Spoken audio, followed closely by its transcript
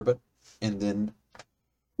and then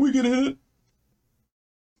we can hit it.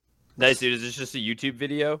 Nice, dude. Is this just a YouTube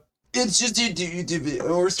video? It's just YouTube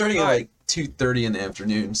video. We're starting at like 2:30 in the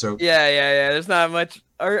afternoon, so Yeah. There's not much.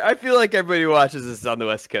 I feel like everybody who watches this on the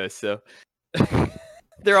West Coast, so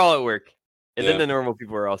they're all at work, and then the normal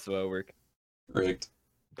people are also at work. Correct.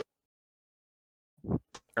 All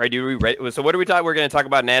right, dude. We ready? So what are we talking? We're gonna talk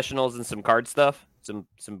about nationals and some card stuff. Some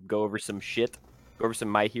go over some shit. Go over some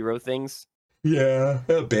My Hero things. Yeah,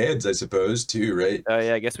 bands, I suppose, too, right? Oh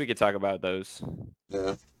yeah, I guess we could talk about those.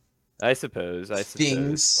 Yeah. I suppose. The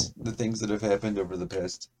things that have happened over the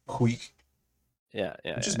past week. Yeah.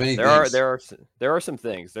 Just many things. There are some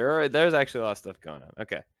things. There's actually a lot of stuff going on.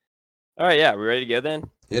 Okay. All right, yeah, we ready to go then?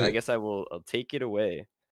 I guess I'll take it away.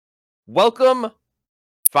 Welcome,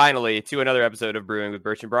 finally, to another episode of Brewing with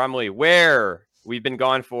Birch and Bromley, where we've been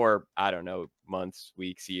gone for, I don't know, months,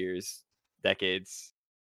 weeks, years, decades.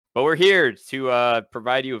 But we're here to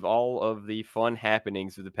provide you with all of the fun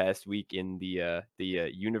happenings of the past week in the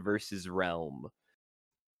universe's realm.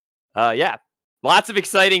 Yeah, lots of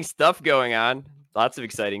exciting stuff going on. Lots of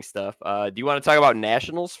exciting stuff. Do you want to talk about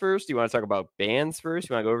nationals first? Do you want to talk about bands first?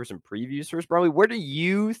 Do you want to go over some previews first? Probably. Where do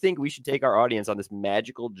you think we should take our audience on this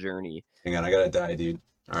magical journey? Hang on, I gotta die, dude.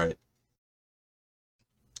 All right.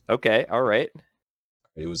 Okay. All right.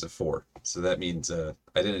 It was a 4, so that means I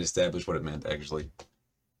didn't establish what it meant actually.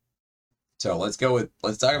 So let's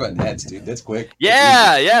talk about Nets, dude. That's quick.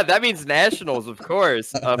 Yeah. That means nationals, of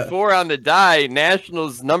course. 4 on the die.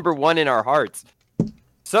 Nationals #1 in our hearts.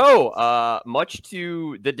 So, much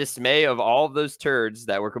to the dismay of all of those turds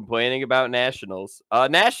that were complaining about nationals,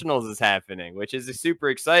 nationals is happening, which is super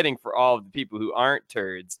exciting for all of the people who aren't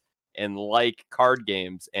turds and like card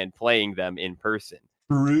games and playing them in person.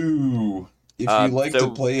 True. If you like to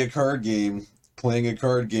play a card game, playing a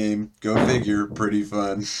card game, go figure, pretty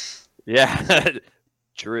fun. Yeah,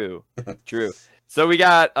 true. So we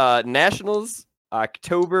got nationals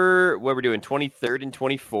October, what we're doing, 23rd and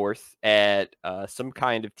 24th at some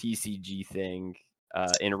kind of TCG thing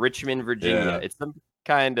in Richmond, Virginia. Yeah. It's some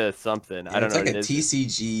kind of something. Yeah, I don't know what it is. It's like a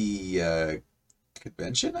TCG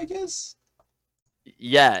convention, I guess?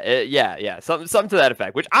 Yeah. Something to that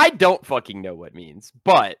effect, which I don't fucking know what it means.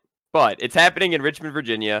 But it's happening in Richmond,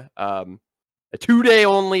 Virginia. A 2-day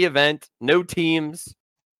only event, no teams.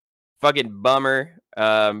 Fucking bummer.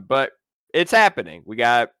 But it's happening. We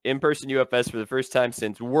got in-person UFS for the first time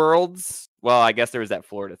since Worlds. Well, I guess there was that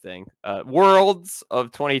Florida thing. Worlds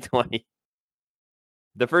of 2020.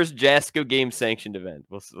 The first Jasco game sanctioned event.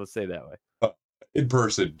 We'll say that way.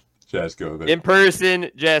 In-person Jasco event.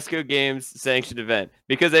 In-person Jasco games sanctioned event.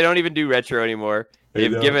 Because they don't even do retro anymore.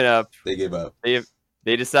 They've given up. They gave up.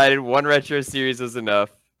 They decided one retro series was enough.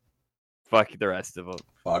 Fuck the rest of them.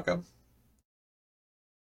 Fuck them.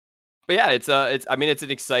 But yeah, it's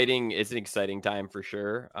an exciting time for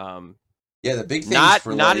sure. Yeah, the big thing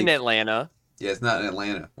not in Atlanta. Yeah, it's not in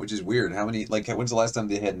Atlanta, which is weird. When's the last time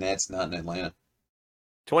they had Nats not in Atlanta?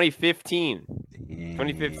 2015.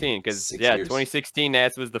 2015, because 2016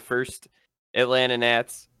 Nats was the first Atlanta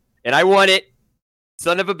Nats, and I won it.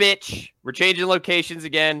 Son of a bitch. We're changing locations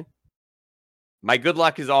again. My good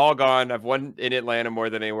luck is all gone. I've won in Atlanta more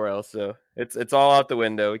than anywhere else, so it's all out the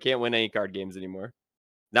window. We can't win any card games anymore.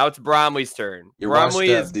 Now it's Bromley's turn. Bromley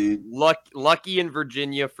is lucky in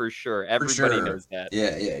Virginia for sure. Everybody knows that.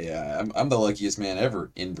 Yeah. I'm the luckiest man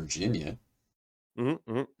ever in Virginia.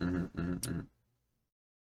 Mm-hmm.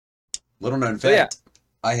 Little known fact,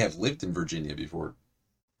 I have lived in Virginia before.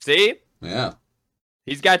 See? Yeah.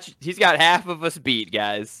 He's got half of us beat,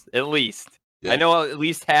 guys. At least. Yeah. I know at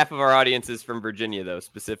least half of our audience is from Virginia, though,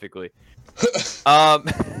 specifically.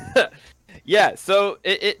 Yeah, so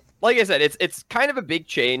it like I said, it's kind of a big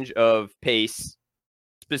change of pace.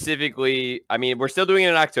 Specifically, I mean, we're still doing it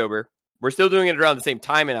in October. We're still doing it around the same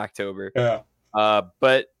time in October. Yeah.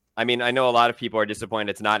 But I mean, I know a lot of people are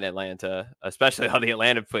disappointed it's not in Atlanta, especially all the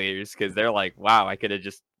Atlanta players, because they're like, "Wow, I could have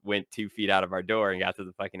just went 2 feet out of our door and got to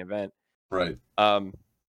the fucking event." Right. But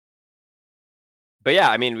yeah,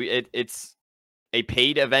 I mean, it's a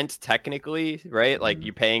paid event technically, right? Mm-hmm. Like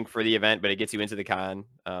you're paying for the event, but it gets you into the con.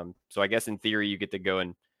 So I guess in theory you get to go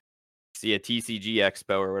and see a TCG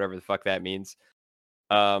Expo or whatever the fuck that means.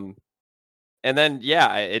 And then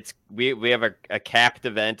yeah, we have a capped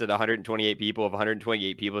event at 128 people. If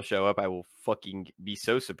 128 people show up, I will fucking be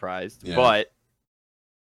so surprised. Yeah. But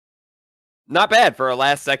not bad for a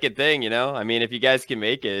last second thing, you know? I mean, if you guys can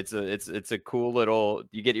make it, it's a cool little,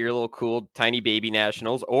 you get your little cool tiny baby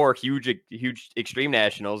nationals or huge extreme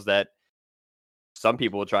nationals that some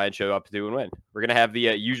people will try and show up to and win. We're going to have the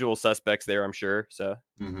usual suspects there, I'm sure. So,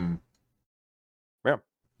 mm-hmm. Yeah.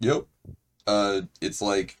 Yep. It's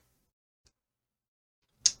like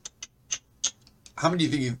how many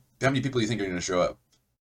people do you think are going to show up?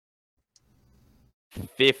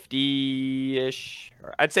 50-ish.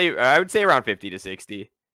 I would say around 50 to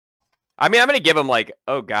 60. I mean, I'm going to give them like,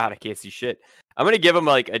 oh God, I can't see shit. I'm going to give them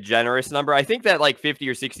like a generous number. I think that like 50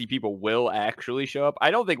 or 60 people will actually show up.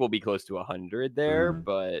 I don't think we'll be close to 100 there,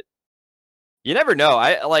 but you never know.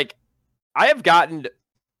 I have gotten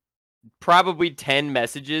probably 10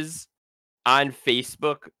 messages on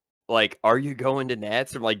Facebook like, are you going to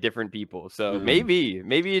Nats, from like different people? So maybe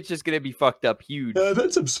it's just gonna be fucked up huge. I've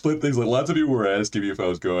had some split things. Like lots of people were asking me if I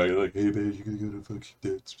was going. Like, hey man, you gonna go to fucking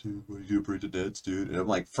Nats too? Are you gonna bring the Nats, dude? And I'm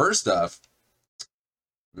like, first off,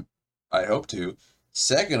 I hope to.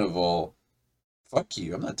 Second of all, fuck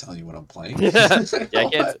you. I'm not telling you what I'm playing. Yeah,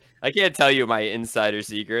 I can't tell you my insider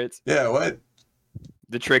secrets. Yeah, what?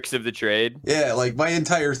 The tricks of the trade. Yeah, like my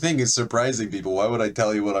entire thing is surprising people. Why would I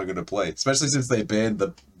tell you what I'm gonna play? Especially since they banned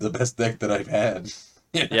the best deck that I've had.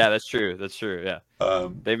 Yeah, that's true. That's true. Yeah.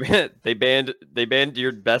 They banned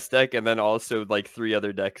your best deck and then also like 3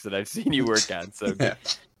 other decks that I've seen you work on. So yeah.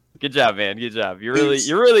 Good job, man. Good job. You're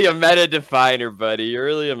really a meta definer, buddy. You're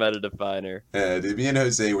really a meta definer. Yeah, dude, me and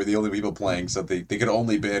Jose were the only people playing, so they could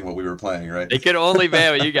only ban what we were playing, right? They could only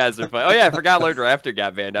ban what you guys were playing. Oh yeah, I forgot Lord Rafter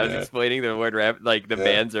got banned. I was explaining the Lord Rafter, like the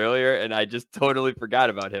bans earlier, and I just totally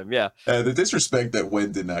forgot about him. Yeah. The disrespect that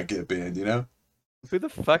Wen did not get banned, you know? Who the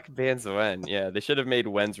fuck bans Wen? Yeah, they should have made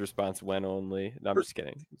Wen's response Wen only. No, I'm just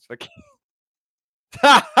kidding. It's fucking...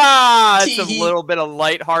 It's a little bit of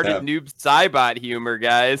lighthearted noob Cybot humor,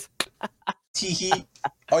 guys. Teehee.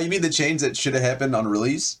 Oh, you mean the change that should have happened on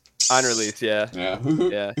release? On release, yeah. Yeah.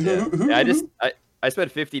 I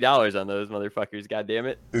spent $50 on those motherfuckers. God damn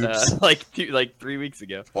it! Like 3 weeks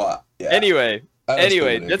ago. Wow. Yeah. Anyway,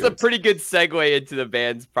 that's a pretty good segue into the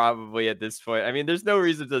bans probably at this point. I mean, there's no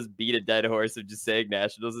reason to just beat a dead horse of just saying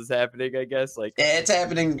Nationals is happening. I guess like it's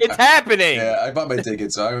happening. It's happening. Yeah, I bought my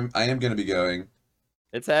ticket, so I am going to be going.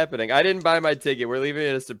 It's happening. I didn't buy my ticket. We're leaving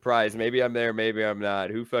it a surprise. Maybe I'm there, maybe I'm not.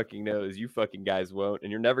 Who fucking knows? You fucking guys won't.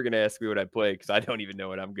 And you're never going to ask me what I play because I don't even know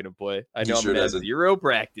what I'm going to play. I know I'm going to have 0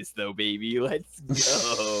 practice, though, baby. Let's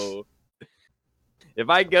go. If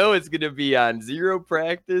I go, it's going to be on 0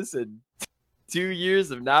 practice and 2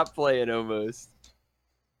 years of not playing almost.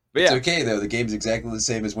 But it's okay, though. The game's exactly the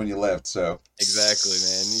same as when you left, so. Exactly,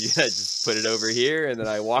 man. Yeah, just put it over here, and then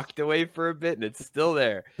I walked away for a bit, and it's still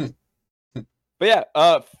there. But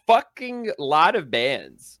yeah, fucking lot of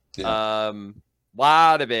bands. Yeah.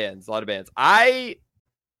 Lot of bands. I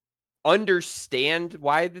understand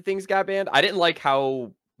why the things got banned. I didn't like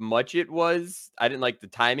how much it was. I didn't like the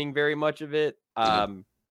timing very much of it.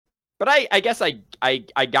 But I guess I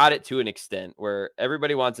got it to an extent where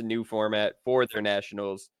everybody wants a new format for their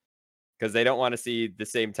nationals because they don't want to see the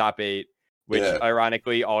same top 8, which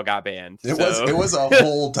ironically all got banned. It was a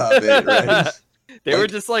whole top 8, right? They were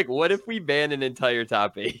just like, what if we ban an entire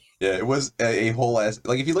top 8? Yeah, it was a whole ass.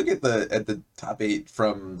 Like, if you look at the top 8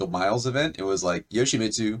 from the Miles event, it was like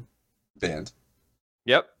Yoshimitsu banned.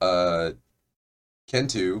 Yep.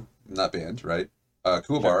 Ken2 not banned, right?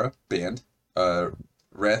 Kuwabara banned.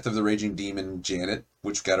 Wrath of the Raging Demon Janet,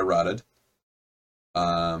 which got errated.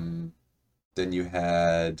 Then you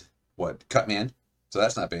had Cutman, so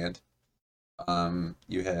that's not banned.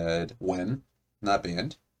 You had Wen, not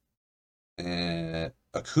banned. And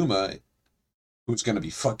Akuma, who's gonna be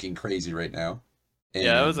fucking crazy right now. And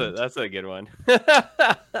yeah, that's a good one. Am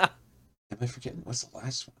I forgetting? What's the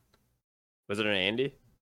last one? Was it an Andy?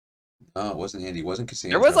 No, it wasn't Andy. It wasn't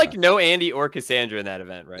Cassandra. There was like no Andy or Cassandra in that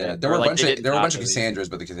event, right? Yeah, there were a bunch of Cassandras,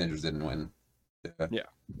 but the Cassandras didn't win. Yeah.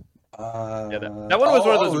 That one was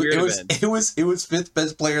one of those weird events. It was 5th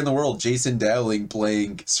best player in the world, Jason Dowling,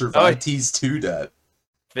 playing Cervantes 2.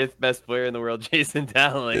 5th best player in the world, Jason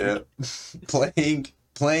Dowling. Yeah,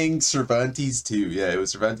 playing Cervantes 2. Yeah, it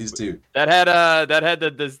was Cervantes 2. That had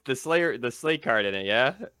the Slay card in it.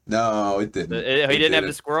 Yeah. No, it didn't. He didn't have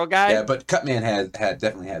the squirrel guy. Yeah, but Cutman had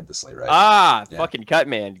definitely had the Slay, right? Fucking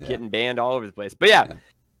Cutman getting banned all over the place. But yeah.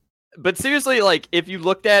 But seriously, like if you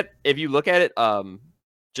look at it,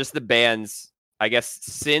 just the bans, I guess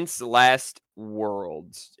since last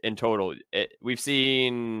Worlds in total, we've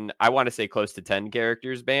seen, I want to say, close to 10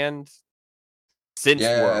 characters banned since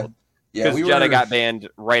World. Yeah, because Jeddah got banned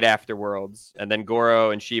right after Worlds, and then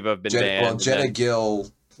Goro and Shiva have been banned. Well, Jeddah Gil.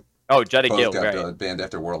 Oh, Jeddah Gil got banned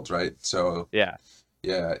after Worlds, right? So yeah,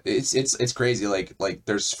 it's crazy. Like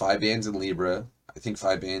there's 5 bans in Libra. I think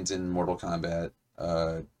 5 bans in Mortal Kombat.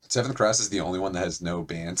 7th Cross is the only one that has no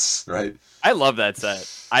bans, right? I love that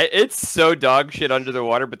set. It's so dog shit under the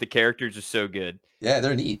water, but the characters are so good. Yeah,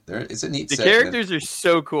 they're neat. It's a neat The set. characters are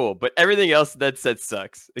so cool, but everything else in that set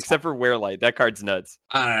sucks. Except for Wearlight. That card's nuts.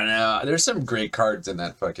 I don't know. There's some great cards in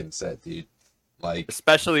that fucking set, dude. Like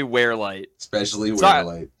especially Wearlight.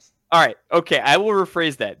 Wearlight. All right. Okay, I will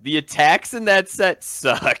rephrase that. The attacks in that set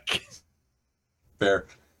suck. Fair.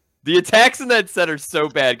 The attacks in that set are so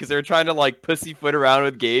bad because they were trying to like pussyfoot around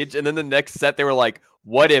with Gauge, and then the next set they were like,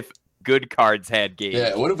 "What if good cards had Gauge?"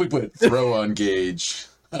 Yeah. What if we put throw on Gauge?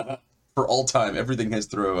 For all time, everything has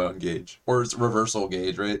throw on Gauge, or it's reversal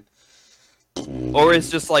Gauge, right? Or it's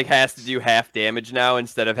just like has to do half damage now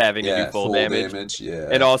instead of having to do full damage. Yeah.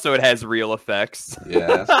 And also it has real effects.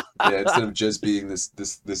 Yeah. Instead of just being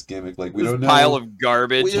this gimmick, like we don't know. Pile of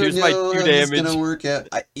garbage. Here's my 2 damage. It's gonna work out.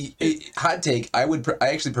 Hot take. I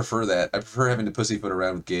actually prefer that. I prefer having to pussyfoot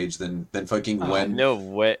around with Gauge than fucking when. No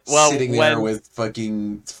way. Well, sitting there with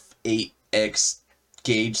fucking 8x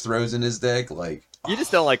Gauge throws in his deck, like. You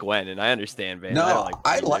just don't like Wen, and I understand, man. No,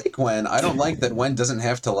 I like Wen. I don't like that Wen doesn't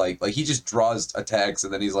have to like he just draws attacks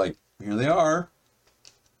and then he's like, here they are.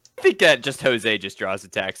 I think that Jose just draws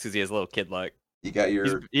attacks because he has a little kid luck. You got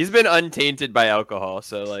your. He's been untainted by alcohol,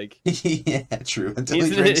 so like. Yeah, true.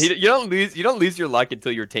 You don't lose your luck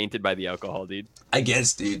until you're tainted by the alcohol, dude. I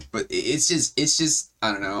guess, dude, but it's just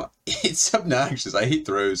I don't know. It's obnoxious. I hate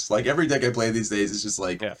throws. Like every deck I play these days, it's just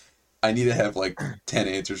like. Yeah. I need to have like 10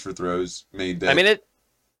 answers for throws main deck. I mean,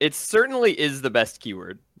 it certainly is the best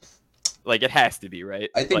keyword. Like, it has to be, right?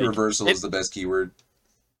 I think reversal is the best keyword.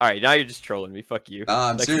 All right, now you're just trolling me. Fuck you. Nah,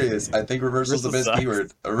 I'm serious. I think reversal is the best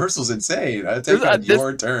keyword. Reversal's insane. I take on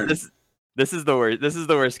your turn. This is the worst. This is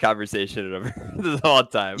the worst conversation ever this all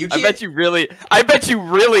time. I bet you really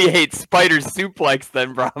hate Spider Suplex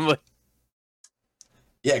then, Bromley.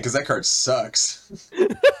 Yeah, because that card sucks.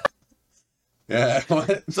 Yeah.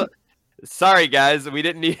 What? Sorry, guys. I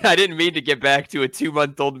didn't mean to get back to a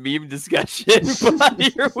 2-month-old meme discussion, but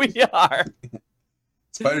here we are.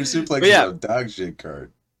 Spider Suplex is a dog shit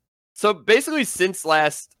card. So basically, since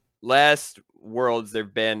last Worlds,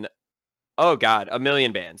 there've been, oh god, 1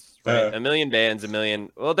 million bans. Right? 1 million bans, 1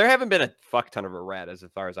 million. Well, there haven't been a fuck ton of erratas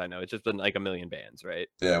as far as I know. It's just been like 1 million bans, right?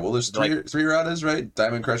 Yeah. Well, there's three erratas, right?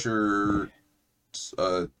 Diamond Crusher,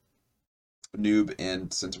 Noob,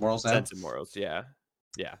 and Sense of Morals now. Sense of Morals, yeah.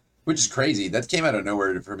 Which is crazy. That came out of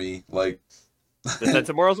nowhere for me. Like the Sense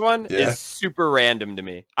of Morals one is super random to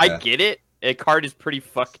me. I get it. A card is pretty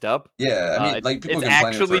fucked up. Yeah, I mean, like people it's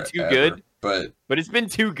actually too good, but it's been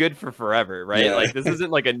too good for forever, right? Yeah. Like this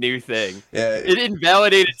isn't like a new thing. Yeah, it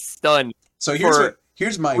invalidated stun. So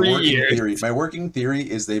here's my working theory. My working theory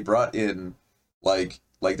is they brought in like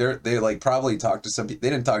they like probably talked to some people.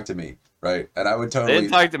 They didn't talk to me, right? And I would totally. They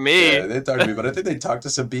didn't talk to me. Yeah, they didn't talk to me, but I think they talked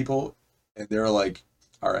to some people, and they were like,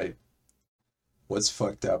 all right, what's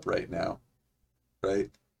fucked up right now,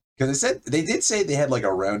 right? Because they did say they had like a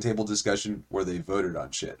roundtable discussion where they voted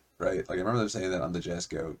on shit, right? Like I remember them saying that on the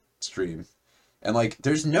Jasco stream, and like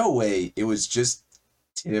there's no way it was just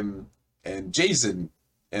Tim and Jason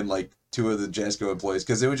and like 2 of the Jasco employees,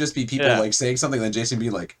 because it would just be people like saying something and then Jason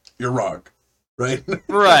being like, "You're wrong." Right.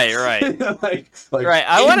 Right. like right.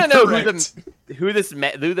 I want to know who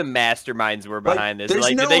the masterminds were behind this.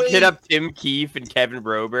 Like, did they hit up Tim Keefe and Kevin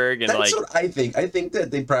Broberg? And that's what I think. I think that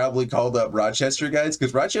they probably called up Rochester guys,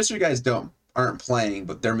 because Rochester guys aren't playing,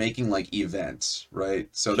 but they're making like events, right?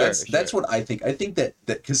 So that's what I think. I think that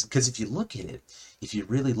because if you look at it, if you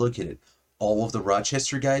really look at it, all of the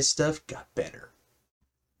Rochester guys stuff got better.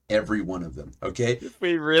 Every one of them, okay? If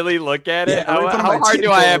we really look at it, how hard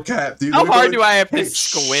do I have to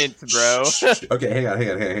squint, bro? Okay,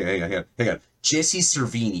 hang on. Jesse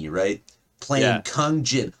Cervini, right? Playing Kung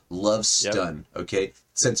Jin, loves stun, okay?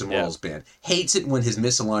 Sense of Morals band. Hates it when his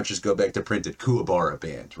missile launchers go back to printed. Kuwabara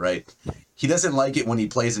band, right? He doesn't like it when he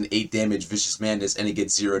plays an 8 damage Vicious Madness and he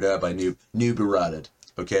gets zeroed out by Noob Eroded,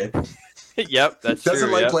 okay? Yep, that's true.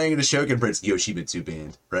 Doesn't like playing in a Shogun Prince Yoshimitsu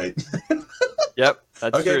band, right? Yep,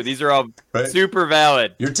 that's true. These are all super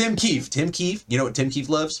valid. You're Tim Keefe. Tim Keefe, you know what Tim Keefe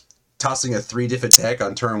loves? Tossing a 3-diff attack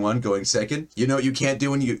on turn 1 going second. You know what you can't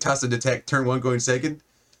do when you toss an attack turn 1 going second?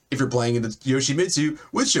 If you're playing in the Yoshimitsu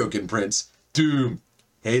with Shogun Prince. Doom.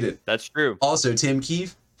 Hate it. That's true. Also, Tim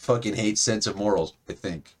Keefe fucking hates Sense of Morals, I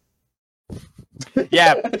think.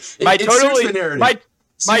 Yeah. My totally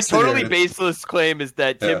baseless claim is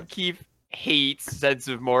that Tim Keefe hates Sense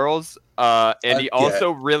of Morals, and he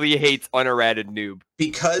also really hates Unerrated Noob.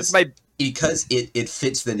 Because it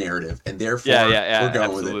fits the narrative, and therefore we're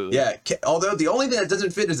going with it. Yeah, although the only thing that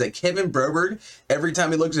doesn't fit is that Kevin Broberg, every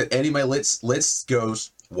time he looks at any of my lists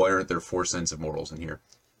goes, why aren't there 4 Sense of Morals in here?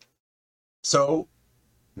 So,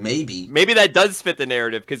 Maybe that does fit the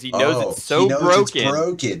narrative because he knows it's so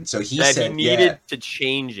broken. So he that said he needed to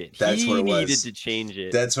change it. That's what it was. He needed to change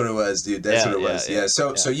it. That's what it was, dude. That's what it was. Yeah.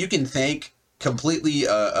 So you can thank completely.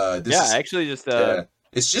 Actually, just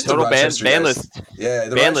it's just total the Rochester BANLIST. Yeah,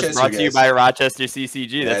 the BANLIST Rochester brought guys. to you by Rochester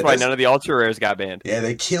CCG. That's why none of the ultra rares got banned. Yeah,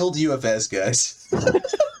 they killed UFS guys.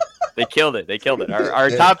 They killed it. Our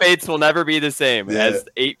top 8s will never be the same as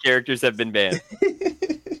 8 characters have been banned.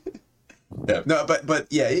 Yeah. No, but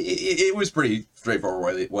yeah, it was pretty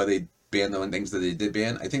straightforward why they banned the things that they did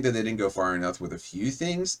ban. I think that they didn't go far enough with a few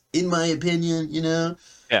things, in my opinion. Yeah.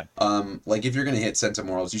 Like if you're gonna hit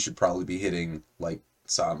Sentinels, you should probably be hitting like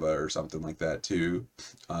Samba or something like that too.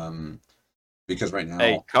 Because right now,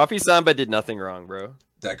 hey, Coffee Samba did nothing wrong, bro.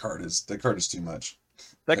 That card is too much.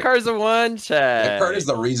 That card's a one check. That card is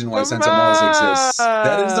the reason why Sentinels exists.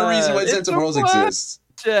 That is the reason why Sentinels exists.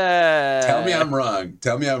 Check. Tell me I'm wrong.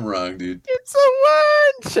 Dude. It's a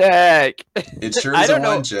one check. It sure is a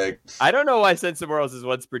one check. I don't know why Sentinels is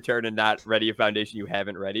once per turn and not ready a foundation you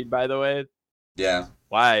haven't readied, by the way. Yeah.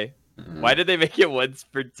 Why? Mm-hmm. Why did they make it once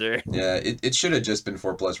per turn? Yeah, it should have just been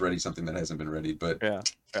 4+ ready, something that hasn't been readied, but yeah.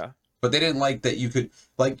 But they didn't like that you could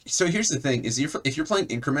so here's the thing is if you're playing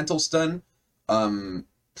incremental stun,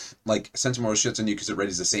 like Sentinels shits on you because it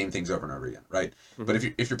readies the same things over and over again, right? Mm-hmm. But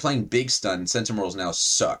if you're playing big stun, Sentinels now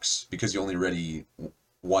sucks because you only ready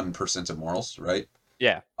 1% of morals, right?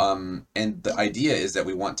 Yeah. And the idea is that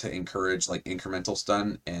we want to encourage like incremental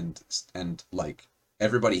stun and like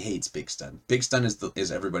everybody hates big stun. Big stun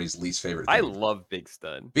is everybody's least favorite thing. I love big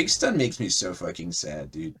stun. Big stun makes me so fucking sad,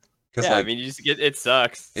 dude. Yeah, I mean, you just it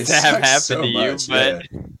sucks to have happen to you, but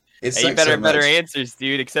you better answers,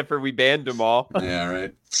 dude. Except for we banned them all. Yeah,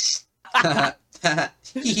 right.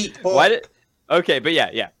 Okay, but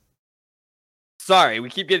yeah. Sorry, we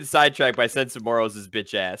keep getting sidetracked by Sense of Morals'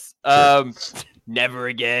 bitch ass. Never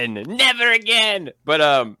again. But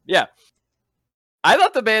yeah. I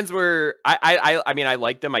thought the bans were. I mean, I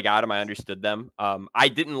liked them. I got them. I understood them. I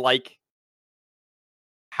didn't like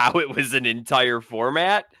how it was an entire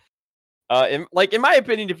format. In my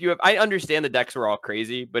opinion, I understand the decks were all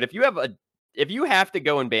crazy, but if you have to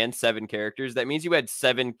go and ban 7 characters, that means you had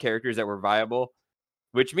 7 characters that were viable,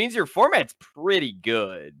 which means your format's pretty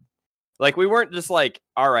good. Like, we weren't just like,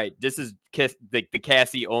 all right, this is the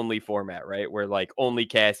Cassie only format, right? Where like only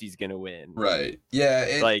Cassie's gonna win. Right.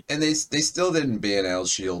 Yeah. And they still didn't ban L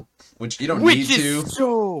Shield, which you don't need to.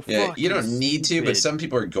 So you don't need to, but some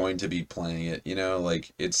people are going to be playing it.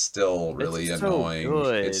 Like it's still really annoying.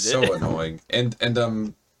 It's so annoying. And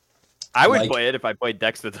I would play it if I played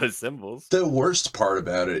decks with those symbols. The worst part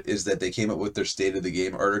about it is that they came up with their State of the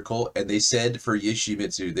Game article, and they said for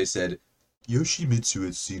Yoshimitsu, they said, Yoshimitsu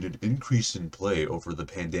has seen an increase in play over the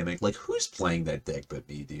pandemic. Like, who's playing that deck but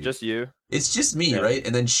me, dude? Just you. It's just me, right?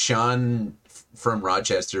 And then Sean from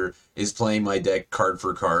Rochester is playing my deck card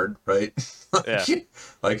for card, right?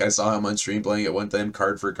 Like, I saw him on stream playing it one time,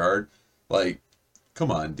 card for card. Like, come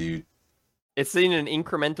on, dude. It's seen an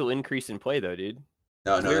incremental increase in play, though, dude.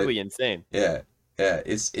 Clearly insane. Yeah. Yeah,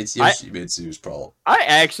 it's Yoshimitsu's problem. I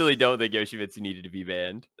actually don't think Yoshimitsu needed to be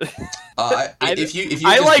banned. If you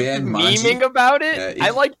I liked memeing Manji, about it.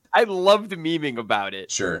 I loved memeing about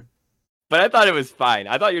it. Sure. But I thought it was fine.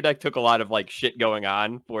 I thought your deck took a lot of like shit going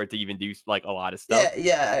on for it to even do like a lot of stuff.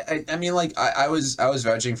 Yeah. I mean, like I was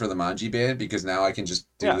vouching for the Manji ban because now I can just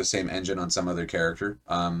do the same engine on some other character.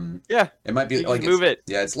 It might be like move it.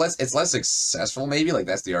 Yeah, it's less successful. Maybe like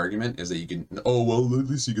that's the argument is that you can. Oh well, at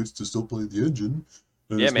least he gets to still play the engine.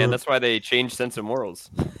 Yeah, man, that's why they changed Sense of Morals.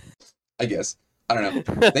 I guess. I don't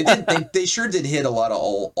know. They sure did hit a lot of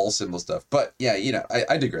all symbol stuff. But yeah,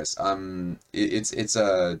 I digress.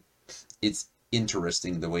 It's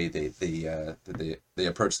interesting the way they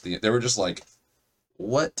approached the. They were just like,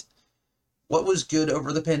 what was good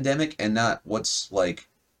over the pandemic, and not what's like,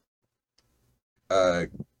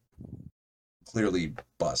 clearly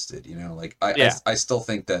busted. Like I still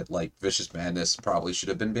think that like Vicious Madness probably should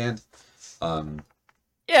have been banned.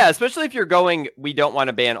 Yeah, especially if you're going, we don't want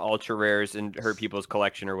to ban ultra rares and hurt people's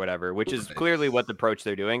collection or whatever, which is clearly what the approach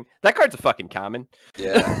they're doing. That card's a fucking common.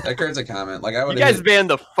 Yeah, that card's a common. Like I would. You guys banned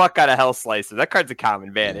the fuck out of Hell Slicer. That card's a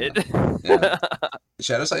common. Ban it. Yeah.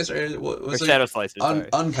 Shadow Slicer was Shadow Slicer.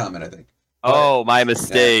 Uncommon, I think. Oh, my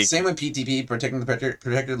mistake. Same with PTP, protecting the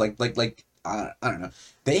protected. Like I don't know.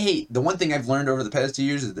 They hate. The one thing I've learned over the past 2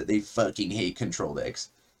 years is that they fucking hate control decks.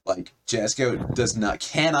 Like, Jasko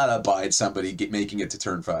cannot abide somebody making it to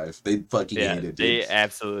turn 5. They fucking hate it, dude. They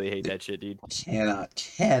absolutely hate that shit, dude.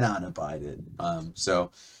 Cannot abide it. So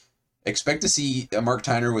expect to see a Mark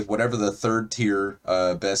Tyner with whatever the 3rd tier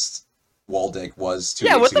best wall deck was 2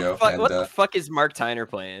 weeks ago. What the fuck is Mark Tyner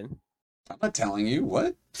playing? I'm not telling you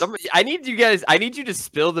what. I need you to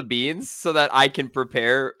spill the beans so that I can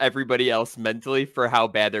prepare everybody else mentally for how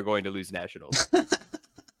bad they're going to lose nationals.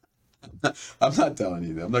 I'm not telling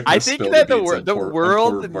you that. I'm not I think that the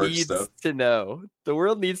world needs to know. The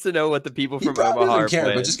world needs to know what the people from Omaha are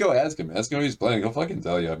playing. But just go ask him. Ask him what he's playing. He'll fucking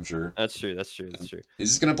tell you, I'm sure. That's true. He's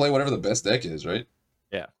just gonna play whatever the best deck is, right?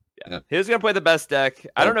 Yeah. He's gonna play the best deck.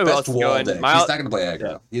 I don't know who else is going. He's not gonna play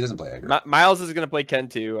aggro. Yeah. He doesn't play aggro. Miles is gonna play Ken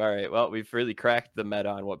too. All right. Well, we've really cracked the meta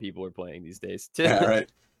on what people are playing these days. Yeah,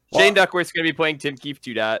 right. Shane Duckworth's gonna be playing Tim Keefe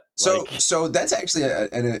 2 dot. So that's actually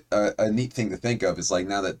a neat thing to think of. Is like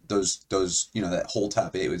now that those that whole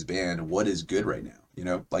top 8 was banned. What is good right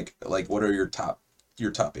now? Like what are your top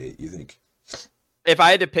 8? You think? If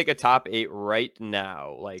I had to pick a top 8 right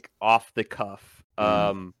now, like off the cuff,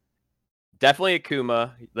 definitely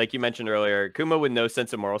Akuma, like you mentioned earlier. Akuma with no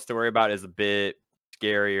sense of morals to worry about is a bit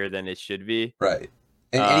scarier than it should be. Right.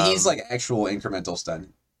 And he's like actual incremental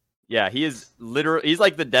stun. Yeah, he is literally. He's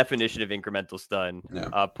like the definition of incremental stun.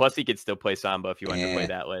 Yeah. Plus, he could still play Samba if you want to play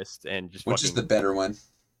that list, and just which is the better one.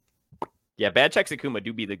 Yeah, Bad Checks Akuma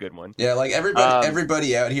do be the good one. Yeah, like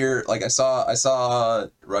everybody out here. Like I saw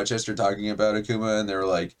Rochester talking about Akuma, and they were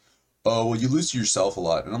like, "Oh, well, you lose to yourself a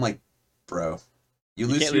lot," and I'm like, "Bro, you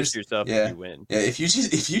can't lose to yourself if you win." Yeah, if you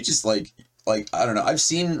just like I don't know. I've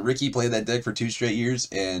seen Ricky play that deck for 2 straight years,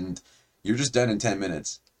 and you're just done in 10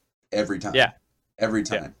 minutes every time. Yeah, every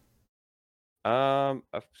time. Yeah.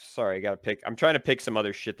 Sorry, I gotta pick. I'm trying to pick some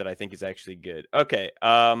other shit that I think is actually good. Okay.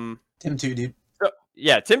 Tim 2, dude.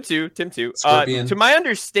 Yeah, Tim 2. Scorpion. To my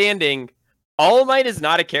understanding, All Might is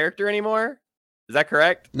not a character anymore. Is that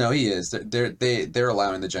correct? No, he is. They're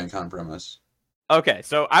allowing the Gen Con promos. Okay,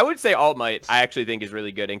 so I would say All Might I actually think is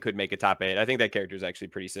really good and could make a top 8. I think that character is actually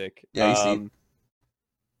pretty sick. Yeah, you see.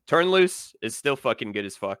 Turn Loose is still fucking good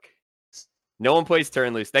as fuck. No one plays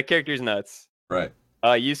Turn Loose. That character's nuts. Right.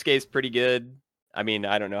 Yusuke is pretty good. I mean,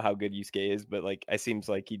 I don't know how good Yusuke is, but like, it seems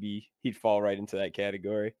like he'd fall right into that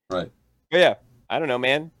category. Right. But yeah, I don't know,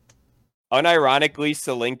 man. Unironically,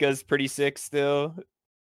 Selinka's pretty sick still.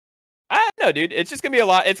 I don't know, dude. It's just gonna be a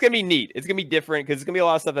lot. It's gonna be neat. It's gonna be different because it's gonna be a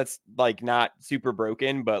lot of stuff that's like not super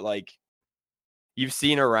broken, but like you've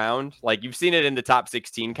seen around. Like you've seen it in the top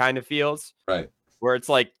 16 kind of fields. Right. Where it's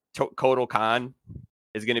like Kotal Khan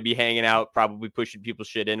is going to be hanging out, probably pushing people's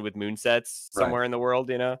shit in with moon sets somewhere in the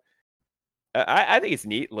world, I think it's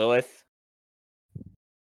neat. Lilith.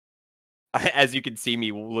 As you can see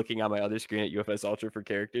me looking on my other screen at UFS Ultra for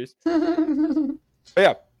characters. But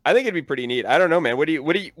yeah, I think it'd be pretty neat. I don't know, man. What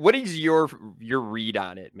is your read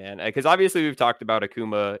on it, man? Because obviously we've talked about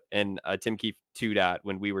Akuma and Tim Keefe 2 dot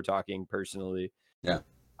when we were talking personally. Yeah.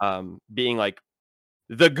 Being like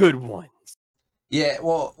the good ones. Yeah,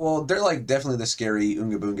 well, they're like definitely the scary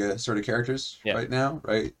Unga Boonga sort of characters right now,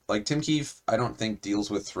 right? Like Tim Keefe, I don't think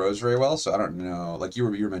deals with throws very well, so I don't know. Like you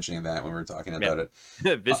were mentioning that when we were talking about it.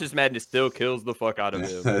 Vicious Madness still kills the fuck out of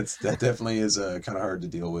him. That definitely is kind of hard to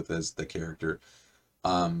deal with as the character.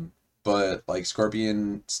 But like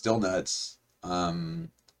Scorpion, still nuts. All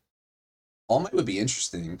Might would be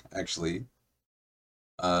interesting, actually.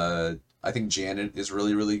 I think Janet is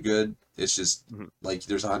really, really good. It's just like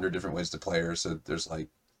there's 100 different ways to play her, so there's like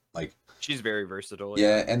she's very versatile.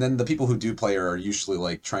 Yeah, and then the people who do play her are usually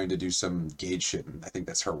like trying to do some gauge shit, and I think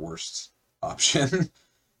that's her worst option.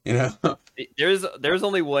 There's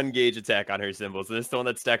only one gauge attack on her symbols, and it's the one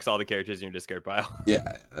that stacks all the characters in your discard pile.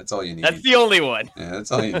 Yeah, that's all you need. That's the only one. Yeah,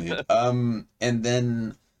 that's all you need. And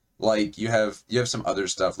then like you have some other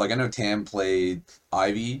stuff. Like I know Tam played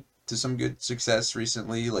Ivy to some good success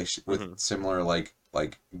recently, like with similar like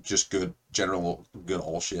just good general good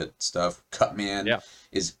all shit stuff. Cutman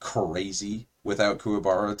is crazy without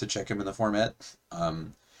Kuwabara to check him in the format.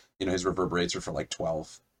 His reverberates are for like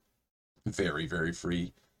 12, very very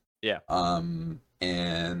free. Yeah.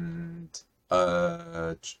 And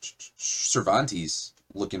Cervantes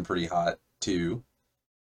looking pretty hot too.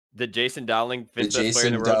 The Jason Dowling fifth best player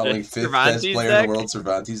in the world,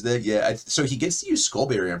 Cervantes deck. Yeah, so he gets to use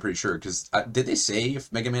Skullberry, I'm pretty sure. Because did they say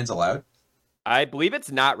if Mega Man's allowed? I believe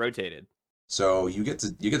it's not rotated. So you get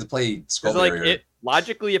to play Skullberry. Like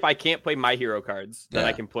logically, if I can't play My Hero cards, then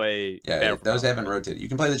I can play. Yeah, those haven't rotated. You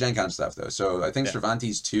can play the Gen Con stuff though. So I think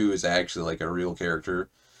Cervantes 2 is actually like a real character,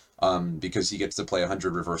 because he gets to play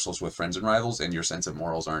 100 reversals with friends and rivals, and your sense of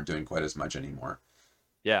morals aren't doing quite as much anymore.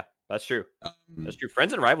 Yeah. That's true. That's true.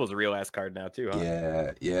 Friends and Rivals is a real ass card now too,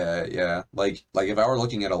 huh? Yeah. Like if I were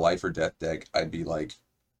looking at a life or death deck, I'd be like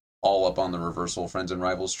all up on the reversal Friends and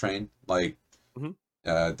Rivals train. Like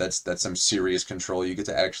that's some serious control you get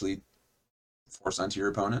to actually force onto your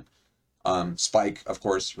opponent. Spike, of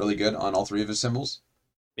course, really good on all three of his symbols.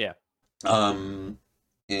 Yeah. And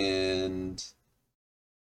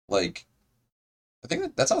like, I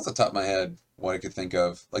think that's off the top of my head what I could think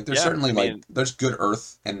of. Like, there's certainly like there's good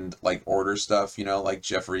Earth and like Order stuff, you know, like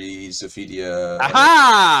Jeffrey, Zophidia.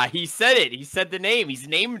 Aha! He said it. He said the name. He's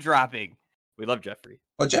name dropping. We love Jeffrey.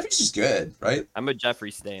 Well, Jeffrey's just good, right? I'm a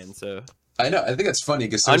Jeffrey stan, so. I know. I think it's funny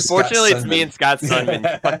because unfortunately, it's me and Scott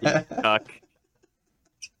Sunman. Fucking cuck.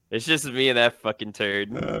 It's just me and that fucking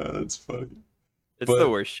turd. That's funny. It's the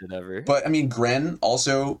worst shit ever. But I mean, Gren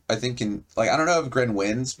also, I think, can like I don't know if Gren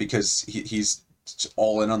wins because he's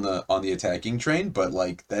all in on the attacking train, but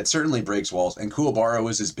like that certainly breaks walls. And Kuwabara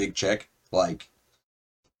was his big check. Like,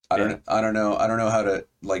 I don't know how to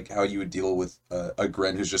how you would deal with a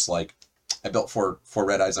Gren who's just like, I built four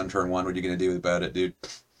red eyes on turn 1. What are you gonna do about it, dude?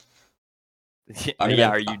 Are you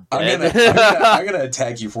dead? I'm gonna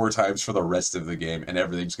attack you 4 times for the rest of the game, and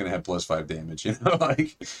everything's gonna have +5 damage. You know,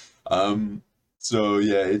 like, so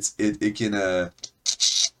yeah, it can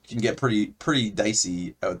get pretty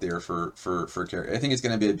dicey out there for character. I think it's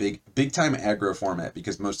gonna be a big time aggro format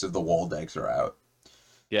because most of the wall decks are out.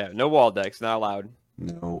 Yeah, no wall decks, not allowed.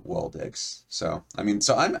 No wall decks. So I mean,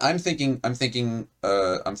 I'm thinking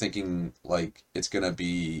like it's gonna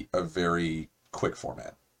be a very quick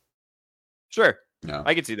format. Sure. No.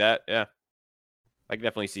 I can see that. Yeah. I can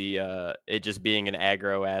definitely see it just being an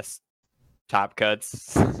aggro ass top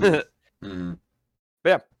cuts. Mm-hmm.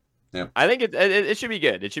 But yeah. I think it should be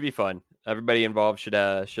good. It should be fun. Everybody involved should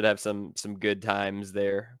have some good times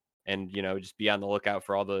there, and you know, just be on the lookout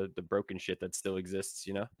for all the broken shit that still exists.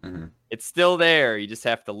 You know, It's still there. You just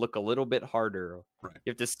have to look a little bit harder. Right. You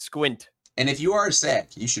have to squint. And if you are a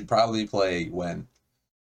sack, you should probably play when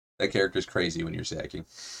that character's crazy when you're sacking.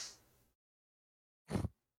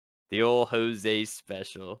 The old Jose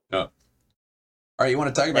special. Oh. All right, you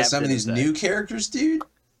want to talk about some of these new characters, dude?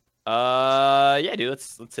 Yeah, dude.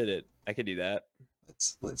 Let's hit it. I could do that.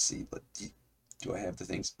 Let's see. Do I have the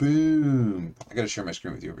things? Boom. I gotta share my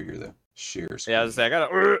screen with you over here, though. Share screen. Yeah, I was gonna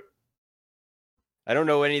say I don't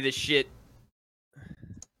know any of this shit.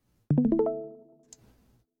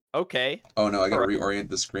 Okay. Oh no, I gotta reorient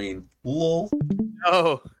the screen. Lol.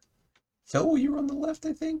 Oh. So you're on the left,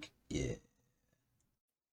 I think. Yeah.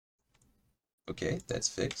 Okay, that's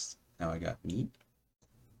fixed. Now I got me.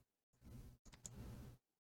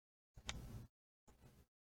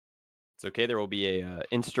 It's okay. There will be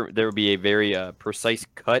a very precise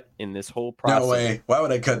cut in this whole process. No way. Why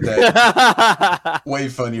would I cut that? Way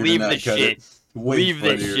funnier Leave than not the cut shit. it. Way Leave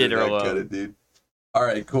this shit alone. Cut it, dude. All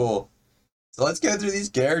right, cool. So let's go through these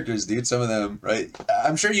characters, dude. Some of them, right?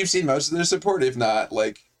 I'm sure you've seen most of their support. If not,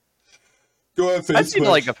 like, go on Facebook. I've seen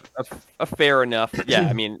like a fair enough. Yeah,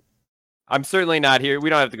 I mean, I'm certainly not here.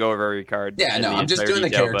 We don't have to go over every card. Yeah, no, I'm just doing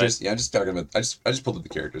the characters. But... Yeah, I'm just talking about. I just pulled up the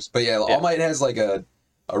characters. But yeah, All Might has like a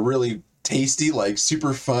really tasty, like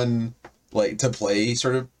super fun, like to play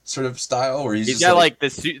sort of style where he's just got like the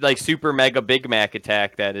super mega Big Mac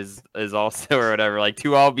attack that is also or whatever, like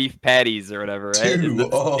 2 all beef patties or whatever, right? 2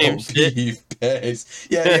 all beef patties.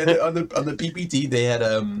 Yeah. on the PPT they had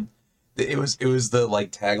it was the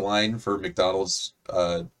like tagline for McDonald's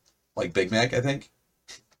like Big Mac, I think.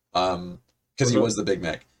 Because he was the Big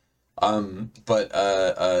Mac.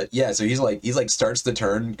 Yeah, so he's like starts the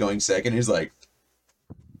turn going second, he's like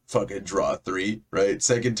fucking draw 3, right?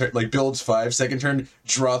 Second turn, like builds 5, second turn,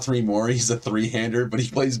 draw 3 more. He's a 3-hander, but he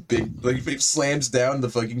plays big, like he slams down the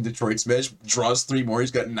fucking Detroit Smash, draws 3 more,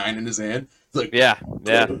 he's got 9 in his hand. It's like, yeah.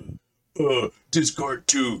 Discard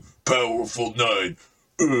 2, powerful 9.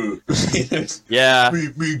 Yeah.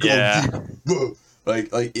 Me go deep. Like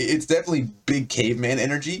it's definitely big caveman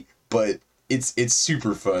energy, but it's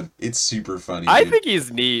super fun. It's super funny. I think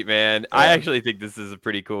he's neat, man. I actually think this is a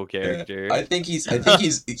pretty cool character. Yeah. I think he's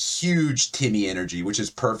huge Timmy energy, which is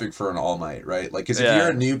perfect for an All Might, right? Like, because if you're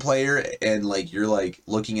a new player and like you're like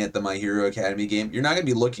looking at the My Hero Academy game, you're not gonna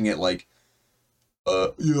be looking at like,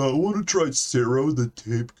 I want to try Zero the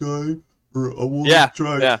tape guy, or I want to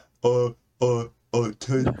try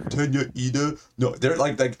Tanya Ida. No, they're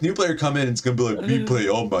like new player come in and it's gonna be like, we play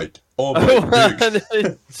All Might. All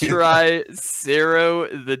Might. Try Zero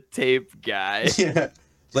the tape guy. Yeah.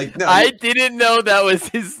 Like, no, I didn't know that was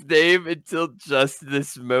his name until just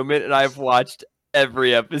this moment, and I've watched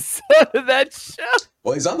every episode of that show.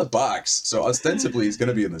 Well, he's on the box, so ostensibly he's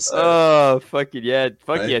gonna be in the set. Oh, fucking yeah.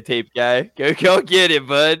 Fuck yeah, tape guy. Go get it,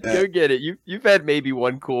 bud. Yeah. Go get it. You've had maybe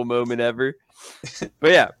one cool moment ever.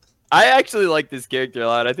 But yeah. I actually like this character a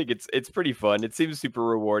lot. I think it's pretty fun. It seems super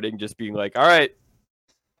rewarding just being like, all right,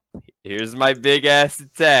 Here's my big ass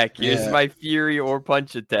attack. Here's my fury or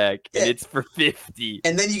punch attack, and it's for 50.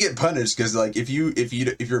 And then you get punished because like if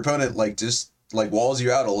your opponent like just like walls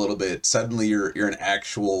you out a little bit, suddenly you're an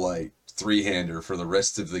actual like three-hander for the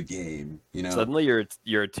rest of the game. You know, suddenly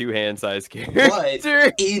you're a two-hand size character.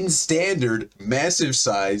 But in standard, massive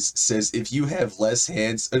size says if you have less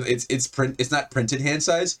hands, it's not printed hand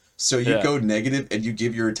size, so you go negative and you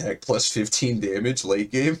give your attack plus 15 damage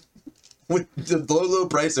late game. With the low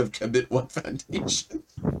price of commit 1 foundation.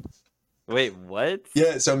 Wait, what?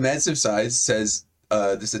 Yeah, so massive size says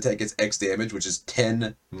this attack gets X damage, which is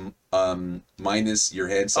 10 minus your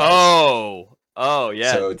hand size. Oh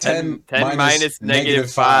yeah. So 10 minus negative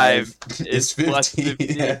 5 is 15. Plus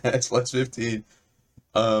 15. Yeah, it's plus 15.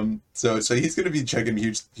 So he's gonna be checking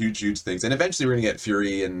huge things, and eventually we're gonna get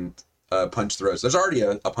Fury and punch throws. There's already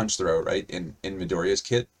a punch throw right in Midoriya's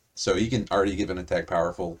kit, so he can already give an attack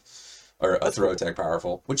powerful. Or a throw attack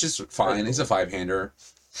powerful, which is fine. Cool. He's a 5-hander.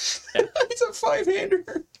 Yeah. He's a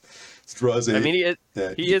 5-hander. Draws 8. I mean,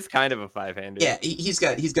 he is kind of a 5-hander. Yeah, he's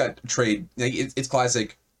got trade. Like, it's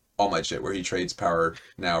classic All Might shit where he trades power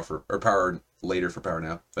now or power later for power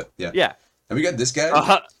now. But yeah. Yeah. And we got this guy.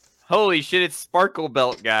 Holy shit! It's Sparkle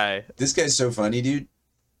Belt guy. This guy's so funny, dude.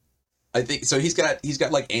 I think so. He's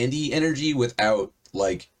got like Andy energy without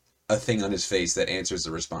like a thing on his face that answers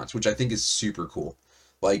the response, which I think is super cool.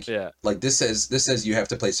 Like, like this says you have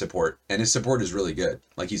to play support, and his support is really good.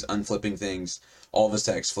 Like he's unflipping things. All of his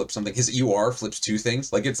attacks flip something. His UR flips 2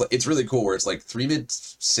 things. Like it's really cool where it's like 3 mid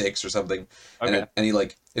 6 or something. Okay. And he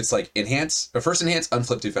like it's like enhance. First enhance,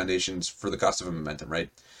 unflip 2 foundations for the cost of a momentum,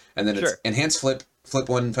 right? And then it's enhance flip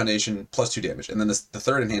 1 foundation plus 2 damage, and then the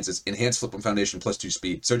third enhance is enhance flip 1 foundation plus 2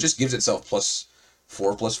 speed. So it just gives itself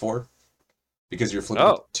 +4/+4. Because you're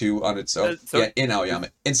flipping 2 on itself. In Aoyama.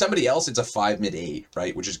 In somebody else, it's a 5 mid 8,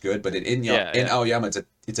 right? Which is good. But in Aoyama,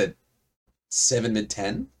 it's a 7 mid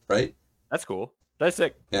 10, right? That's cool. That's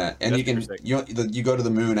sick. Yeah, and you go to the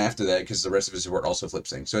moon after that because the rest of his support also flips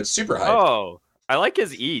things. So it's super high. Oh, I like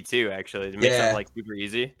his E too. Actually, to make it like super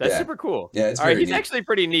easy. That's super cool. Yeah, it's very he's neat. Actually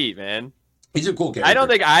pretty neat, man. He's a cool character. I don't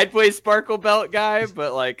think I'd play Sparkle Belt guy,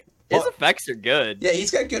 but like. His effects are good. Yeah,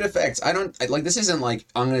 he's got good effects. Like this isn't like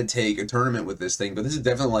I'm gonna take a tournament with this thing, but this is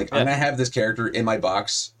definitely like I'm gonna have this character in my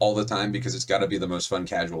box all the time because it's got to be the most fun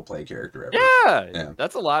casual play character ever. Yeah,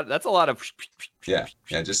 that's a lot. That's a lot of. Yeah,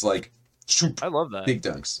 just like. I love that. Big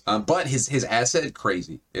dunks. But his asset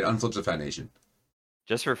crazy. It unflips a foundation.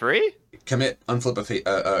 Just for free?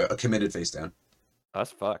 Unflip a committed face down.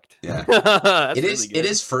 That's fucked. Yeah, That's it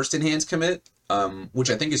is first enhance commit, which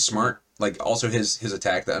I think is smart. Like also his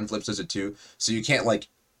attack that unflips does it too, so you can't like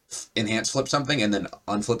enhance flip something and then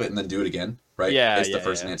unflip it and then do it again, right? Yeah, it's the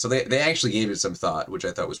first enhance. So they actually gave it some thought, which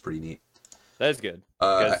I thought was pretty neat. That's good.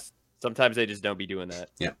 Because sometimes they just don't be doing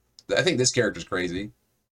that. Yeah, I think this character's crazy,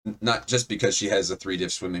 not just because she has a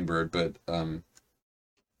 3-diff swimming bird, but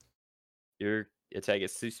your attack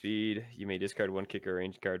is 2 speed. You may discard 1 kick or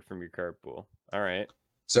range card from your card pool. All right.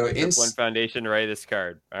 So in 1 foundation, write this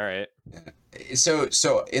card. All right. Yeah. So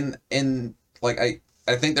in like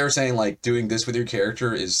I think they were saying like doing this with your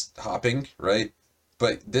character is hopping, right?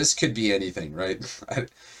 But this could be anything, right?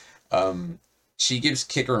 She gives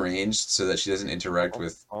kicker ranged so that she doesn't interact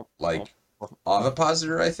with like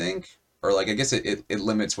Ovipositor, I think, or like I guess it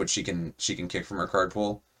limits what she can kick from her card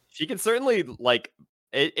pool. She can certainly like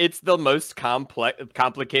it's the most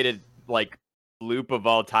complicated like loop of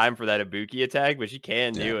all time for that Ibuki attack, but she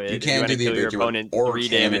can do it. You can do the kill your opponent or 3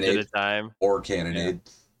 damage at a time. Or Cannonade.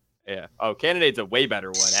 Yeah. Oh, Cannonade's a way better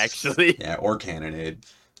one, actually. Yeah, or Cannonade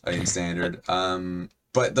in standard.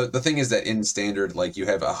 But the thing is that in standard, like you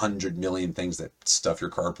have 100 million things that stuff your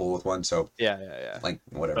card pool with one. So yeah. Like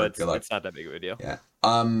whatever. But it's not that big of a deal. Yeah.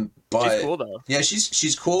 But she's cool though. Yeah,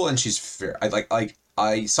 she's cool and she's fair.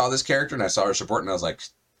 I saw this character and I saw her support and I was like,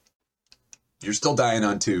 you're still dying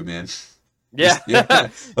on 2, man. Yeah.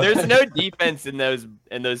 There's no defense in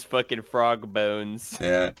those fucking frog bones.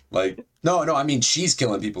 Yeah. Like no, I mean she's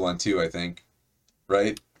killing people on 2, I think.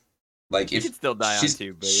 Right? Like if she can still die on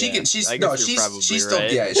 2, but she's still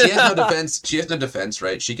right. Yeah, she has no defense. She has no defense,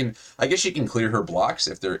 right? I guess she can clear her blocks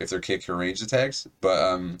if they're kick her ranged attacks.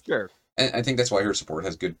 But sure. And I think that's why her support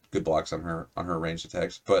has good blocks on her ranged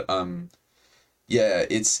attacks. But yeah,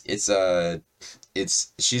 it's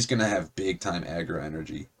she's gonna have big time aggro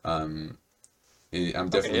energy. I'm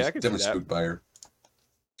definitely spooked by her.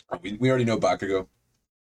 We already know Bakugo.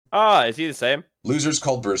 Is he the same? Loser's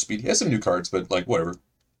called Burst Speed. He has some new cards, but like whatever.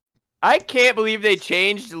 I can't believe they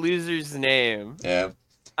changed Loser's name. Yeah.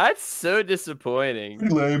 That's so disappointing.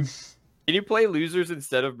 Pretty lame. Can you play Losers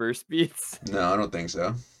instead of Burst Speeds? No, I don't think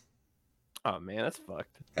so. Oh man, that's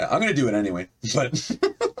fucked. Yeah, I'm gonna do it anyway. But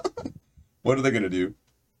what are they gonna do?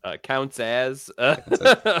 Counts as. I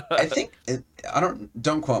think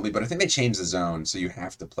don't quote me, but I think they changed the zone, so you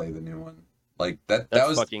have to play the new one. Like that That's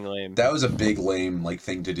was fucking lame. That was a big lame like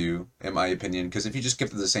thing to do, in my opinion. Because if you just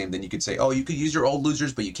kept it the same, then you could say, oh, you could use your old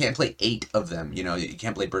losers, but you can't play 8 of them. You know, you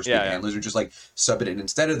can't play burst speed and loser. Just like sub it in.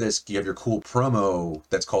 Instead of this, you have your cool promo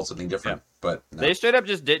that's called something different. Yeah. But no. They straight up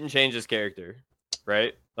just didn't change his character,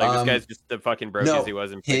 right? Like this guy's just the fucking broke as he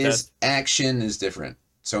was in playtest. His action is different.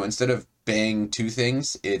 So instead of bang 2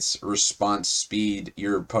 things, it's response speed.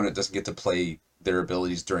 Your opponent doesn't get to play their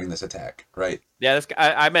abilities during this attack, right? Yeah,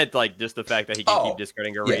 I meant like just the fact that he can keep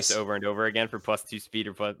discarding a race over and over again for +2 speed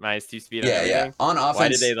or -2 speed. On everything. Yeah. On offense, why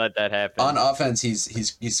did they let that happen? On offense,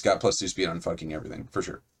 he's got +2 speed on fucking everything for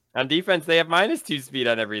sure. On defense, they have -2 speed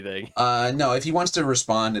on everything. No, if he wants to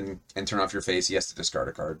respond and turn off your face, he has to discard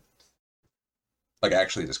a card. Like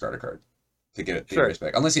actually discard a card to get the erase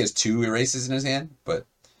back, unless he has 2 erases in his hand. But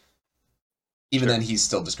even then, he's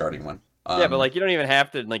still discarding one. Yeah, but like you don't even have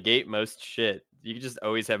to negate most shit. You can just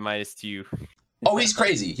always have -2. Oh, he's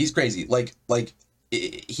crazy. He's crazy. Like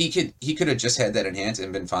he could have just had that in hand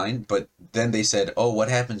and been fine. But then they said, oh, what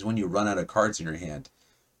happens when you run out of cards in your hand?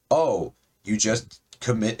 Oh, you just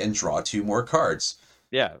commit and draw 2 more cards.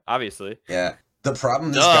 Yeah, obviously. Yeah. The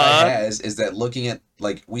problem this guy has is that looking at,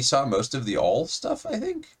 like, we saw most of the all stuff, I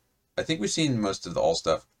think we've seen most of the all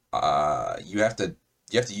stuff. You have to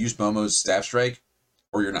use Momo's staff strike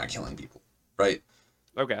or you're not killing people, right?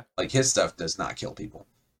 Okay. Like his stuff does not kill people.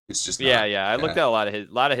 It's just not, yeah. I looked at a lot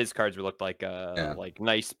of his cards looked like like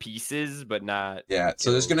nice pieces, but not. Yeah.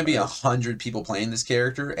 So there's gonna be 100 people playing this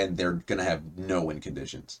character, and they're gonna have no win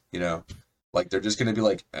conditions. You know, like they're just gonna be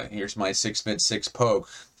like, here's my 6/6 poke.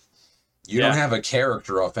 You don't have a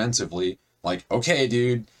character offensively. Like, okay,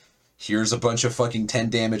 dude, here's a bunch of fucking 10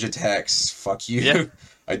 damage attacks. Fuck you. Yeah.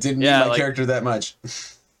 I didn't need my character that much.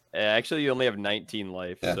 Actually, you only have 19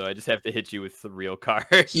 life, so I just have to hit you with the real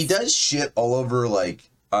cards. He does shit all over like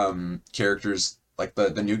characters, like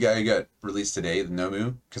the new guy who got released today, the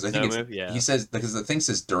Nomu, because I think he says, because the thing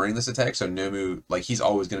says during this attack, so Nomu, like he's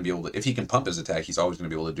always going to be able to, if he can pump his attack, he's always going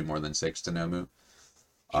to be able to do more than 6 to Nomu.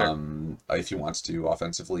 Sure. If he wants to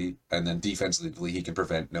offensively, and then defensively he can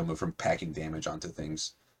prevent Nomu from packing damage onto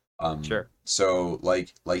things. Sure. So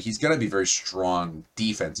like he's gonna be very strong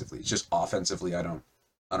defensively. It's just offensively, I don't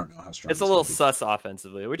know how strong. It's a little sus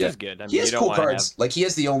offensively, which is good. I mean, he has cool cards. Like he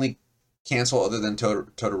has the only cancel other than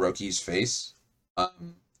Todoroki's face,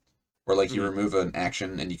 where like you remove an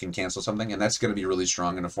action and you can cancel something, and that's gonna be really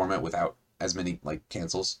strong in a format without as many like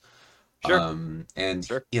cancels. Sure. And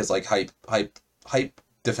he has like hype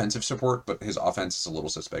defensive support, but his offense is a little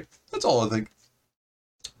suspect. That's all I think.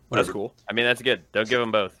 Whatever. That's cool. I mean, that's good. Don't give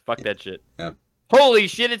them both. Fuck that shit. Yeah. Holy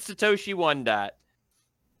shit! It's Satoshi 1 dot.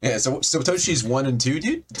 Yeah. So Satoshi's 1 and 2,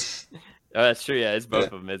 dude. Oh, that's true. Yeah, it's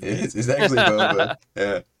both of them. Isn't it? It's actually both of them.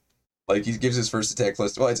 Yeah. Like he gives his first attack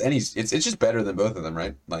plus. Well, it's just better than both of them,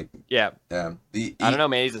 right? Like. Yeah. Yeah. I don't know,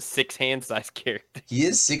 man. He's a 6 hand size character. He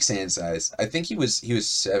is 6 hand size. I think he was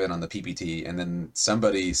 7 on the PPT, and then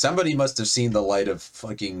somebody must have seen the light of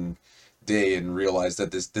fucking day and realized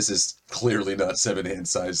that this is clearly not 7 hand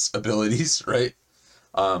size abilities, right?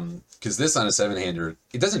 Because this on a 7 hander,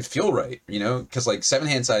 it doesn't feel right, you know? Because like 7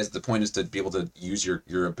 hand size, the point is to be able to use your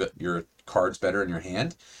cards better in your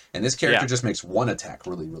hand, and this character just makes 1 attack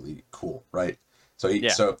really, really cool, right? So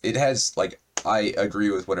so it has, like, I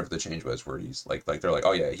agree with whatever the change was, where he's like they're like,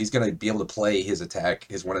 oh yeah, he's gonna be able to play his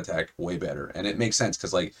 1 attack way better, and it makes sense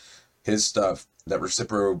because like his stuff, that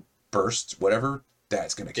recipro burst, whatever,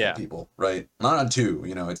 that's gonna kill people, right? Not on 2,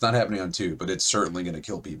 you know, it's not happening on 2, but it's certainly gonna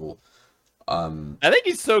kill people. I think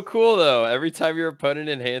he's so cool though. Every time your opponent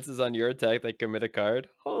enhances on your attack, they commit a card.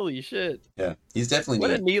 Holy shit! Yeah, he's definitely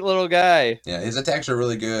what a neat little guy. Yeah, his attacks are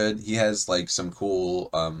really good. He has like some cool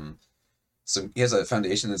he has a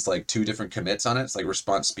foundation that's like 2 different commits on it. It's like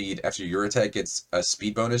response speed after your attack gets a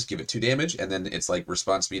speed bonus, give it 2 damage, and then it's like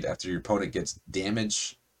response speed after your opponent gets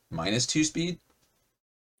damage -2 speed.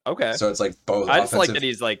 Okay. So it's like both. I just like that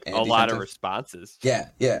he's like a lot of responses. Yeah.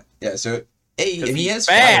 So and he has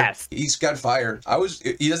fast. Fire. He's got fire.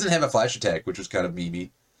 He doesn't have a flash attack, which was kind of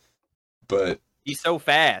memey, but he's so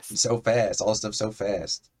fast. He's so fast. All stuff so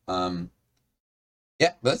fast.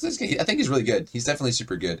 Yeah, but I think he's really good. He's definitely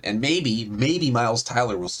super good. And maybe Miles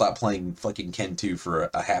Tyler will stop playing fucking Ken 2 for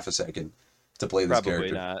a half a second to play this character.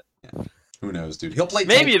 Probably not. Yeah. Who knows, dude? He'll play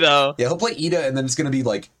maybe though. Yeah, he'll play Ida, and then it's gonna be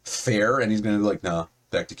like fair, and he's gonna be like, nah,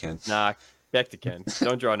 back to Ken. Nah, back to Ken.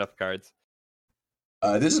 Don't draw enough cards.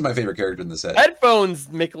 This is my favorite character in the set. Headphones,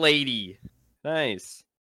 McLady. Nice.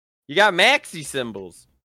 You got maxi symbols.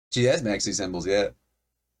 She has maxi symbols, yeah.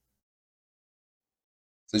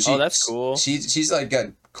 So that's cool. She's like got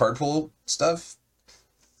card pool stuff.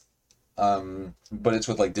 But it's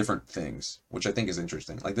with like different things, which I think is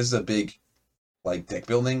interesting. Like this is a big like deck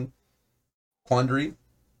building quandary.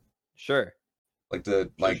 Sure. Like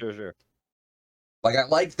Sure. Like I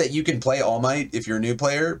like that you can play All Might if you're a new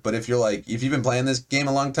player, but if you've been playing this game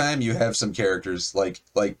a long time, you have some characters like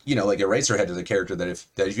Eraserhead is a character that if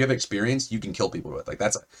you have experience, you can kill people with. Like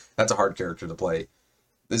that's a hard character to play.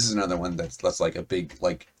 This is another one that's like a big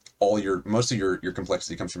like most of your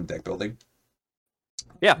complexity comes from deck building.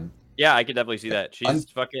 Yeah. Yeah, I could definitely see that. She's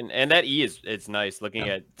fucking, and that it's nice looking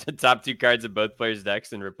at the top 2 cards of both players'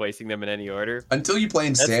 decks and replacing them in any order. Until you play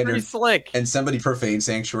in That's standard, pretty slick. And somebody profanes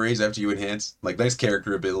sanctuaries after you enhance, like nice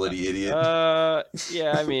character ability, idiot.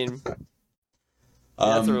 Yeah, I mean,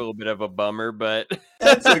 that's a little bit of a bummer, but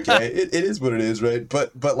that's okay. It is what it is, right?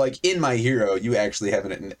 But like in My Hero, you actually have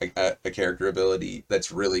a character ability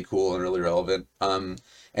that's really cool and really relevant. And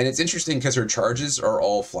it's interesting because her charges are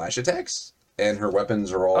all flash attacks. And her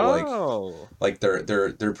weapons are all like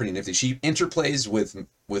they're pretty nifty. She interplays with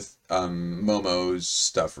Momo's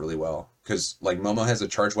stuff really well because like Momo has a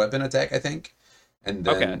charge weapon attack, I think, and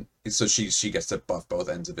then so she gets to buff both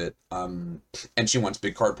ends of it. And she wants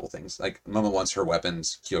big card pool things. Like Momo wants her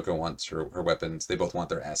weapons, Kyoko wants her weapons. They both want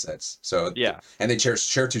their assets. So yeah, and they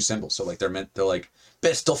share 2 symbols. So like they're like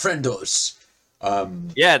best of friendos.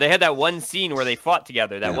 Yeah, they had that one scene where they fought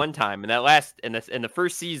together that one time, and that last in the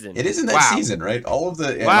first season. It is in that season, right? All of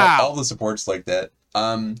the all the supports like that.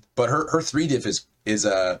 But her 3 diff is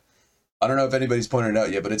I don't know if anybody's pointed it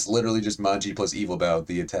out yet, but it's literally just Manji plus Evil Bow,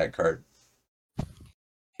 the attack card.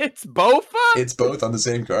 It's both. It's both on the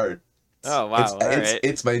same card. Oh wow!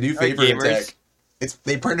 It's my new favorite attack.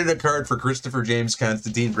 They printed a card for Christopher James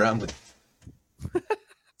Constantine Bromley.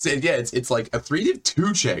 So yeah, it's like a 3 diff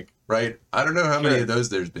 2 check, right? I don't know how many of those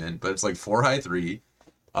there's been, but it's like 4 high 3.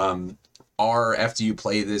 R after you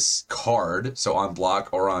play this card, so on block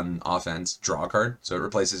or on offense, draw a card, so it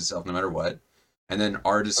replaces itself no matter what. And then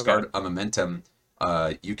R discard a momentum.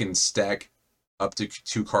 You can stack up to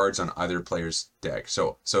 2 cards on either player's deck.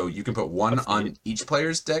 So you can put 1 on each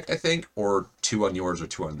player's deck, I think, or 2 on yours or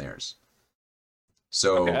 2 on theirs.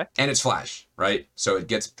 So and it's flash, right? So it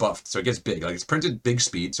gets buffed, so it gets big. Like it's printed big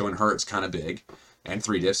speed, so in her it's kind of big, and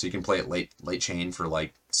 3 diff, so you can play it late chain for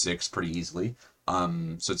like 6 pretty easily.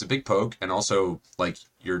 So it's a big poke, and also like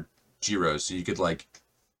your Giros, so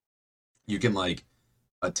you can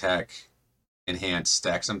attack, enhance,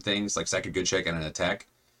 stack some things, like stack a good check and an attack,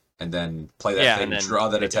 and then play that thing, draw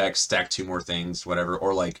that attack, stack 2 more things, whatever.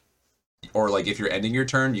 Or like if you're ending your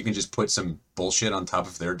turn, you can just put some bullshit on top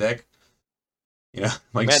of their deck. Yeah,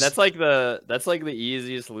 like man, that's like the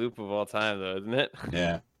easiest loop of all time, though, isn't it?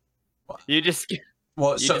 Yeah. You just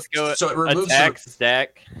just go it removes attack,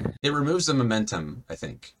 stack. It removes the momentum, I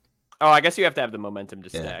think. Oh, I guess you have to have the momentum to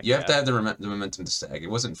stack. You have to have the momentum to stack. It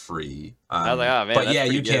wasn't free. I was like, oh man, but yeah,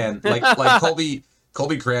 you can. Like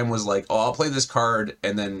Colby Cram was like, oh, I'll play this card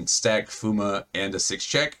and then stack Fuma and a 6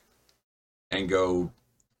 check, and go,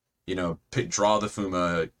 draw the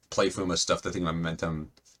Fuma, play Fuma, stuff the thing with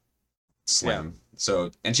momentum, slam. Yeah.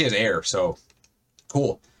 So, and she has air, so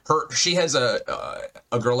cool. She has a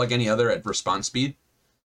girl like any other at response speed.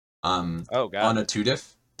 On a 2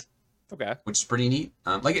 diff. Okay. Which is pretty neat.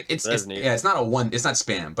 It's neat. Yeah, it's not it's not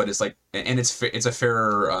spam, but it's like, and it's a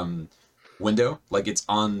fairer window. Like it's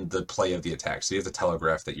on the play of the attack, so you have to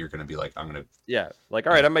telegraph that you're going to be like, I'm going to. Yeah, like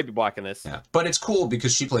all right, I might be blocking this. Yeah, but it's cool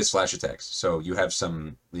because she plays flash attacks, so you have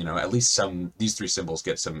some, at least these 3 symbols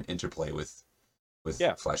get some interplay with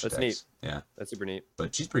flash attacks. Neat. Yeah, that's super neat.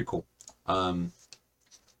 But she's pretty cool.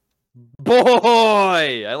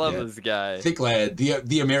 Boy, I love this guy. Thick lad,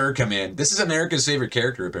 the America man. This is America's favorite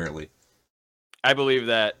character, apparently. I believe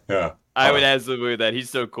that. Yeah. I would absolutely believe that. He's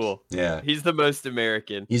so cool. Yeah. He's the most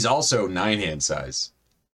American. He's also 9-hand size.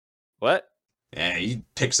 What? Yeah, he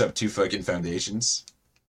picks up 2 fucking foundations.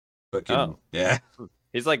 Yeah.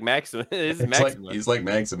 He's like Maxima. He's like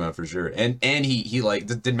Maxima for sure. And he like,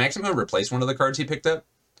 did Maxima replace one of the cards he picked up?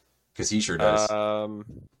 Because he sure does.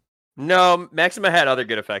 No, Maxima had other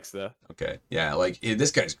good effects though. Okay, yeah, like this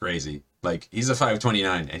guy's crazy. Like he's a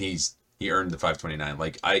 529, and he earned the 529.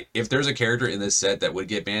 Like if there's a character in this set that would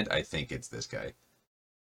get banned, I think it's this guy.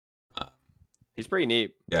 He's pretty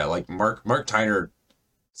neat. Yeah, like Mark Tyner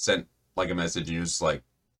sent like a message, and he was like,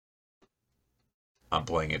 "I'm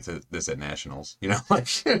playing this at Nationals," like.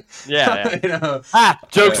 Yeah.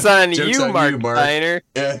 Joke's on you, Mark Tyner.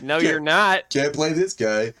 Yeah, no, you're not. Can't play this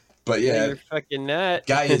guy. But yeah, you're fucking nut.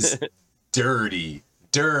 Guy is dirty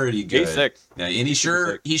dirty good. He's sick. Yeah, and he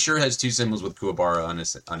sure has 2 symbols with Kuwabara on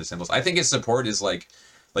his symbols. I think his support is like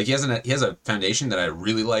he has a foundation that I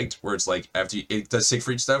really liked where it's like it does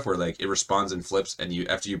Siegfried stuff where like it responds and flips, and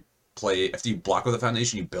after you block with a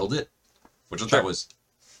foundation you build it, which I thought was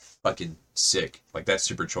fucking sick. Like that's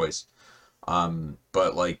super choice.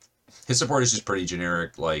 But like his support is just pretty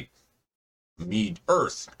generic, like Mead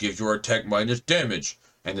Earth gives your attack minus damage,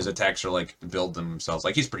 and his attacks are like build themselves.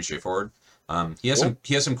 Like he's pretty straightforward. He has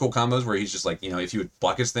some cool combos where he's just like, if you would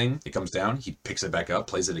block his thing, it comes down, he picks it back up,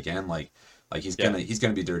 plays it again, like he's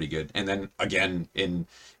gonna be dirty good. And then again in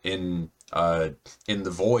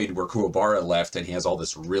the Void where Kuwabara left and he has all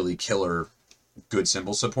this really killer good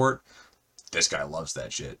symbol support, this guy loves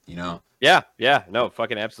that shit, Yeah, no,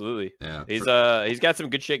 fucking absolutely. Yeah. He's got some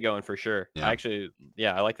good shit going for sure. Yeah.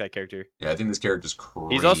 I like that character. Yeah, I think this character's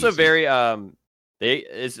crazy. He's also very from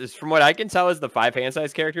what I can tell, is the 5 hand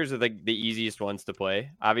size characters are the easiest ones to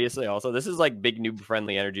play. Obviously, also this is like big noob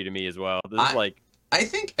friendly energy to me as well. This is like I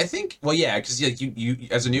think well, yeah, because you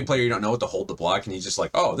as a new player you don't know what to hold the block, and he's just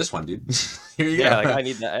like, oh, this one, dude. Here you go. Like I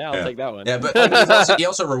need that. Yeah, I'll take that one. Yeah, but like, he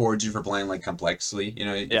also rewards you for playing like complexly.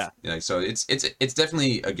 So it's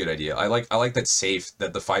definitely a good idea. I like that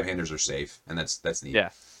that the 5-handers are safe, and that's neat.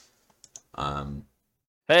 Yeah.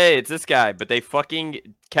 Hey, it's this guy, but they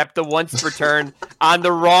fucking kept the once per turn on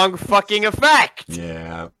the wrong fucking effect.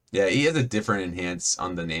 Yeah, he has a different enhance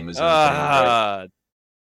on the name as right?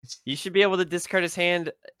 He should be able to discard his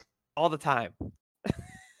hand all the time.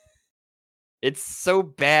 It's so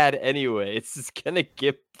bad anyway. It's just gonna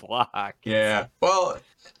get blocked. Yeah. Well,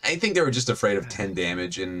 I think they were just afraid of 10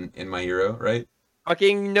 damage in My Hero, right?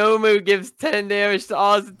 Fucking Nomu gives 10 damage to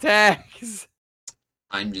all his attacks.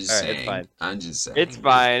 I'm just saying. It's fine. I'm just saying. It's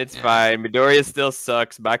fine. It's fine. Midoriya still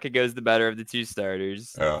sucks. Bakugo's the better of the 2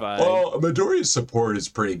 starters. Yeah. Well, Midoriya's support is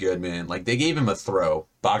pretty good, man. Like, they gave him a throw.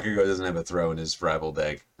 Bakugo doesn't have a throw in his rival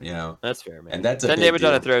deck, That's fair, man. And that's 10 damage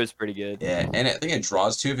on a throw is pretty good. Yeah, and I think it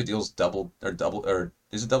draws 2 if it deals double, or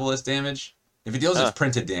is it double less damage? If it deals its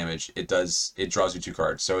printed damage, it draws you 2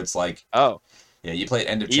 cards. So it's like, yeah, you play it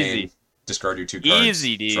end of chain. Discard your 2 cards.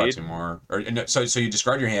 Easy, dude. Draw 2 more. So you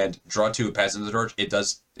discard your hand, draw 2, pass into the torch. It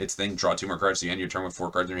does its thing, draw 2 more cards, so you end your turn with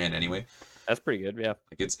 4 cards in your hand anyway. That's pretty good, yeah.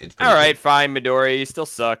 Like it's all right, fine, Midori. You still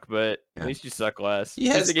suck, but at least you suck less. He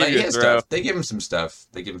has stuff. They give him some stuff.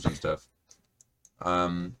 And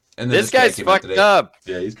then this guy's fucked up.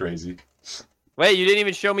 Yeah, he's crazy. Wait, you didn't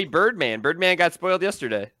even show me Birdman. Birdman got spoiled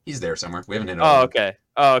yesterday. He's there somewhere. We haven't hit it. Okay.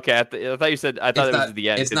 I thought you said. I thought it was at the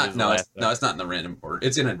end. It's not. No, it's not in the random order.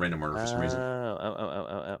 It's in a random order for some reason.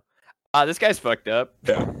 This guy's fucked up.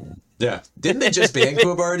 Yeah. Didn't they just ban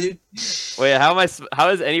Kuwabara, dude? Wait, how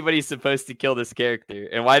is anybody supposed to kill this character?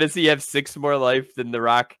 And why does he have 6 more life than the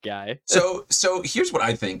rock guy? So here's what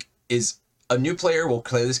I think is a new player will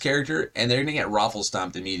play this character and they're gonna get raffle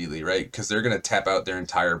stomped immediately, right? Because they're gonna tap out their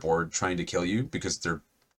entire board trying to kill you because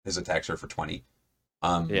his attacks are for 20.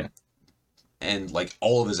 Yeah. And like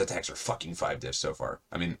all of his attacks are fucking 5 diffs so far.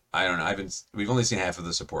 I mean, I don't know. We've only seen half of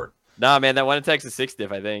the support. Nah, man, that one attack's a 6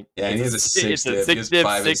 diff, I think. Yeah, and he has a 6 diff. He has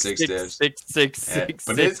 5 and 6 diffs.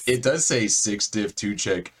 But it does say 6 diff, 2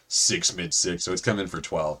 check, 6 mid 6, so it's coming for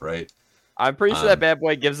 12, right? I'm pretty sure that bad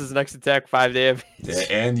boy gives his next attack 5 damage. Yeah,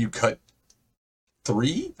 and you cut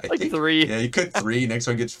 3, I think. 3. Yeah, you cut 3, next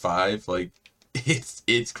one gets 5. Like,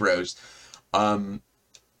 it's gross. And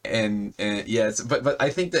yeah, but I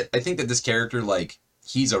think that this character, like,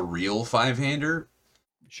 he's a real 5-hander.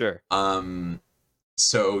 Sure.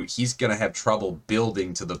 So he's gonna have trouble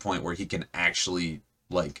building to the point where he can actually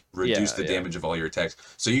like reduce the damage of all your attacks.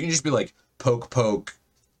 So you can just be like poke,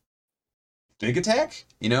 big attack.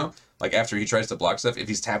 Like after he tries to block stuff, if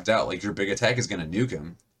he's tapped out, like your big attack is gonna nuke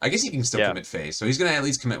him. I guess he can still commit phase, so he's gonna at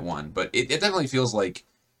least commit 1. But it definitely feels like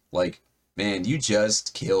man, you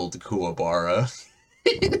just killed Kuwabara.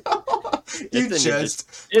 It's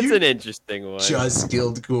an interesting one. Just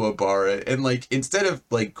killed Kuwabara, and like instead of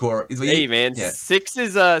like hey man, 6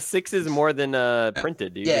 is more than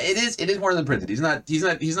printed, dude. Yeah, it is more than printed. He's not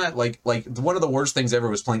like one of the worst things ever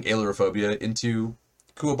was playing Ailurophobia into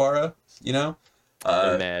Kuwabara.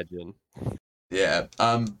 Imagine. Yeah.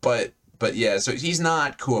 But yeah, so he's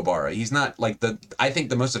not Kuwabara. He's not like I think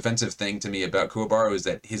the most offensive thing to me about Kuwabara is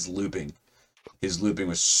that his looping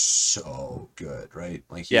was so good, right?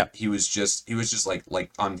 Like he was just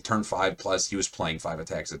like on turn 5 plus he was playing 5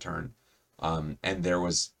 attacks a turn, and there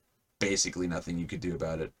was basically nothing you could do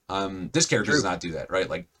about it. This character does not do that, right?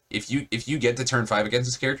 Like if you get to turn 5 against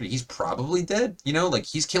this character, he's probably dead. Like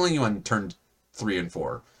he's killing you on turn 3 and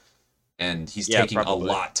 4, and he's taking a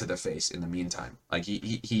lot to the face in the meantime. Like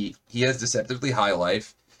he has deceptively high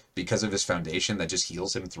life, because of his foundation that just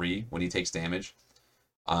heals him 3 when he takes damage.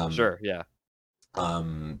 Sure, yeah.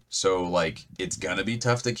 So like it's gonna be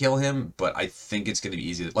tough to kill him, but I think it's gonna be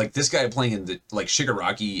easy. Like this guy playing in the like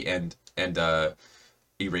Shigaraki and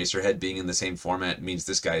Eraserhead being in the same format means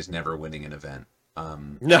this guy's never winning an event.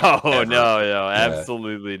 No, yeah.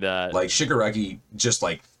 Absolutely not. Like Shigaraki just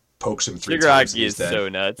like pokes him 3 times. Shigaraki is so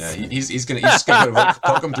nuts. Yeah, he's just gonna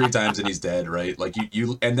poke him 3 times and he's dead, right? Like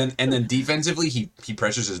you and then defensively he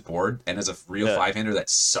pressures his board and has a real 5-hander that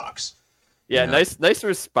sucks. Yeah, nice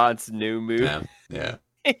response, new move. Yeah.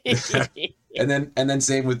 and then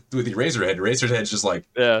same with Eraserhead. Eraserhead's just like,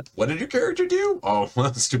 what did your character do? Oh, well,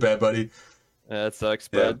 that's too bad, buddy. Yeah, that sucks,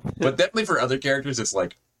 bud. Yeah. But definitely for other characters, it's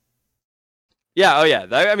like,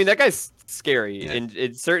 I mean, that guy's scary. Yeah.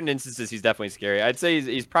 In certain instances, he's definitely scary. I'd say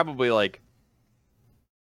he's probably like,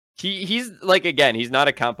 he's like, again, he's not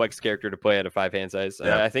a complex character to play at a 5-hand size.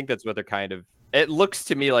 I think that's what they're kind of. It looks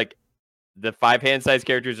to me like the 5-hand size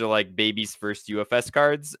characters are like baby's first UFS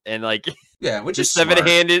cards, and like which is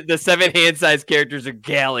 7-handed. The 7-hand size characters are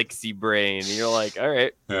Galaxy Brain. And you're like, all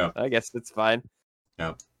right, I guess that's fine.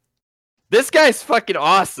 Yeah. This guy's fucking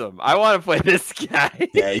awesome. I want to play this guy.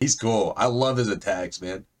 Yeah, he's cool. I love his attacks,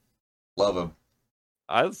 man. Love him.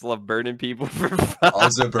 I just love burning people for 5.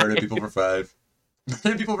 Also burning people for 5.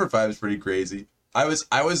 Burning people for 5 is pretty crazy. I was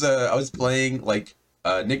playing like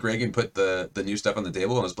Nick Reagan put the new stuff on the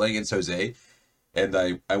table and I was playing against Jose,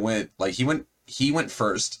 and I went like he went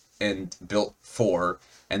first and built 4,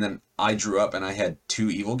 and then I drew up and I had 2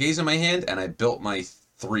 Evil Gaze in my hand and I built my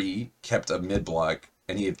 3, kept a mid block.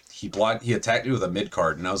 And he attacked me with a mid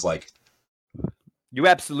card, and I was like, "You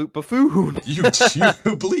absolute buffoon! you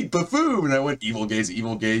complete buffoon!" And I went Evil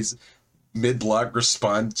Gaze, mid block,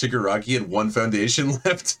 respond, Shigaraki, and 1 foundation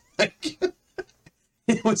left. Like,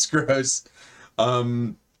 it was gross.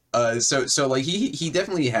 So like he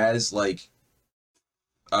definitely has like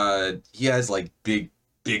big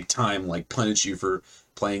time like punish you for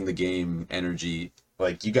playing the game energy.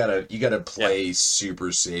 Like you gotta play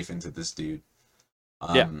super safe into this dude.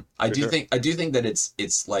 I do think that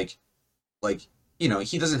it's like you know,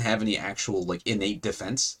 he doesn't have any actual like innate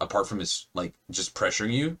defense apart from his like just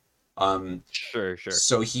pressuring you. Sure.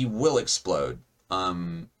 So he will explode.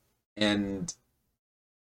 And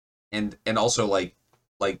also like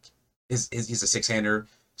he's a 6-hander,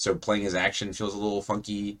 so playing his action feels a little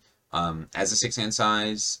funky as a 6-hand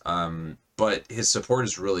size. But his support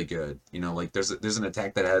is really good. You know, like there's an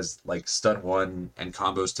attack that has like stun 1 and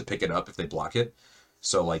combos to pick it up if they block it.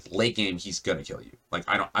 So like late game, he's gonna kill you. Like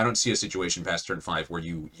I don't see a situation past turn 5 where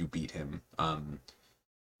you beat him.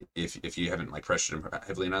 If you haven't like pressured him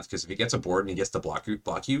heavily enough, because if he gets a board and he gets to block you,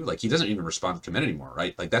 like he doesn't even respond to commit anymore,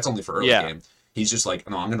 right? Like that's only for early game. He's just like,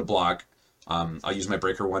 no, I'm gonna block. I'll use my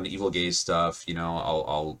breaker 1 Evil Gaze stuff. You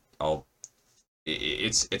know, I'll.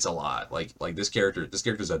 It's a lot. Like this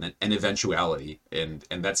character's an eventuality, and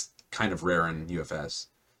that's kind of rare in UFS.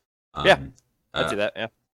 I see that. Yeah.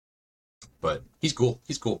 But he's cool.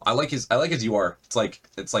 I like his UR. It's like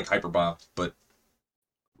Hyperbomb, but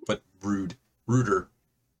ruder.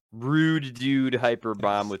 Rude dude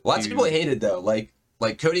Hyperbomb with lots of people hate it though. Like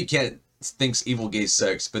Cody Kent thinks Evil Gaze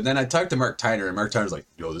sucks, but then I talked to Mark Tyner, and Mark Tyner's like,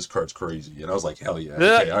 "Yo, this card's crazy," and I was like, "Hell yeah,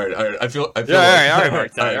 okay, all right." I feel all right,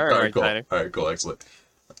 Mark Tyner, all right, cool, excellent.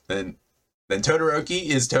 Then Todoroki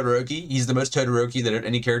is Todoroki. He's the most Todoroki that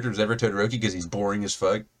any character has ever Todoroki because he's boring as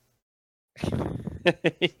fuck.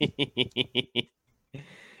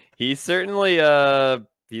 He certainly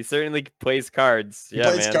plays cards. He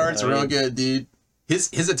plays cards real good, dude.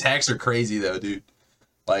 His attacks are crazy though, dude.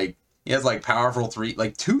 Like he has like powerful 3,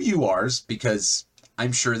 like 2 URs, because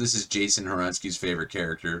I'm sure this is Jason Haransky's favorite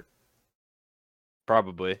character.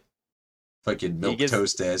 Probably. Fucking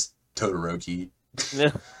toast ass Todoroki.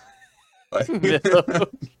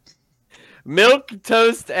 Milk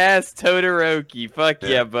toast ass Todoroki. Fuck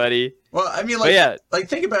yeah, buddy. Well, I mean, like, like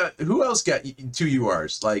think about who else got 2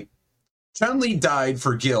 URs. Like, Chun-Li died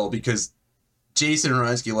for Gil because Jason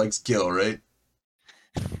Haransky likes Gil, right?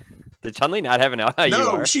 Did Chun-Li not have an UR?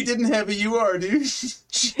 No, she didn't have a UR, dude.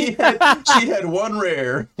 She had one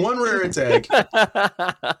rare attack.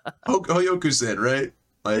 Hoyoku-sen, right?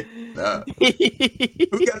 Like, who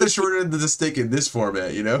got the short end of the stick in this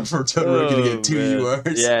format, you know, for Todoroki to get 2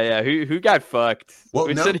 URs? Yeah. Who got fucked? Well,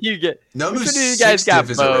 Nomu's 6 diff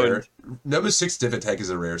is a rare. Nomu's 6 diff attack is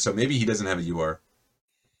a rare, so maybe he doesn't have a UR.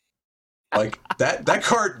 Like, that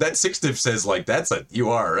card, that 6 diff says, like, that's a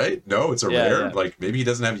UR, right? No, it's a rare. Yeah. Like, maybe he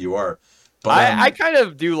doesn't have a UR. But I kind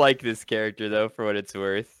of do like this character, though, for what it's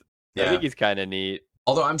worth. Yeah. I think he's kind of neat.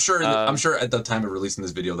 Although I'm sure at the time of releasing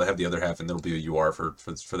this video, they'll have the other half, and there'll be a UR for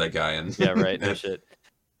that guy. And yeah, right. No shit.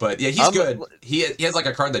 But yeah, he's good. He has like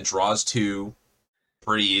a card that draws 2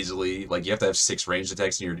 pretty easily. Like you have to have 6 ranged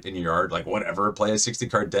attacks in your yard. Like whatever, play a 60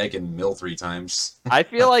 card deck and mill 3 times. I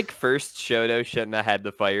feel like first Shoto shouldn't have had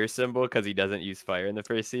the fire symbol because he doesn't use fire in the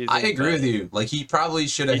first season. I agree with you. Like he probably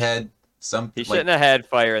should have had some. He shouldn't have had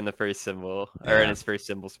fire in the first symbol or in his first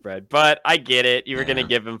symbol spread. But I get it. You were gonna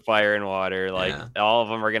give him fire and water. Like all of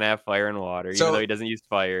them are gonna have fire and water, even though he doesn't use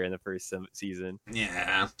fire in the first season.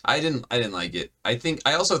 Yeah, I didn't like it.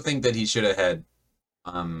 I also think that he should have had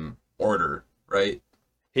order, right?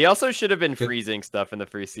 He also should have been freezing stuff in the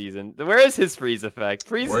first season. Where is his freeze effect?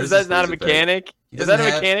 Freeze, is that not a mechanic? Is that a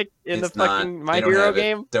mechanic in the fucking My Hero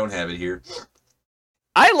game? Don't have it here.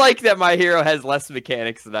 I like that My Hero has less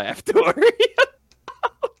mechanics than I have to worry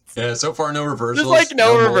about. Yeah, so far no reversals. There's like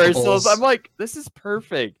no reversals. I'm like, this is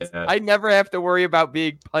perfect. Yeah. I never have to worry about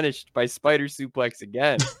being punished by Spider Suplex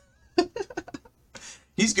again.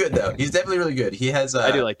 He's good though. He's definitely really good. He has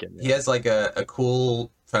I do like him. Yeah. He has like a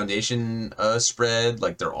cool foundation spread.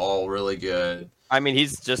 Like they're all really good. I mean,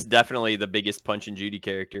 he's just definitely the biggest Punch and Judy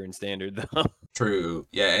character in Standard, though. True.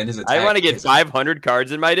 Yeah, and his attack. I want to get 500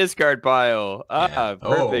 cards in my discard pile.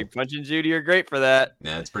 Perfect. Punch and Judy are great for that.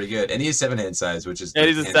 Yeah, it's pretty good. And he has 7-hand size, which is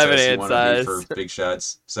he's a 7-hand size for big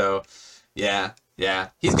shots. So, yeah,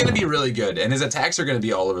 he's gonna be really good, and his attacks are gonna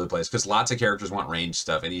be all over the place because lots of characters want range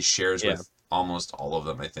stuff, and he shares with almost all of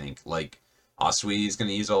them. I think like Asui is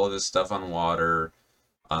gonna use all of his stuff on water.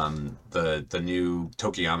 The new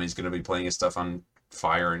Tokiyami is going to be playing his stuff on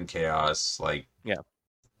fire and chaos. Like,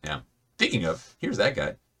 yeah. Speaking of, here's that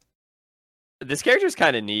guy. This character's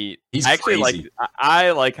kind of neat. He's actually crazy.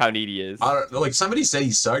 I like how neat he is. Like somebody said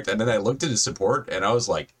he sucked, and then I looked at his support, and I was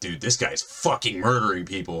like, dude, this guy's fucking murdering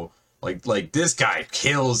people. Like this guy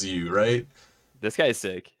kills you, right? This guy's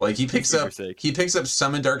sick. Like he picks up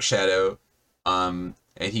Summon Dark Shadow, and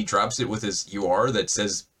he drops it with his UR that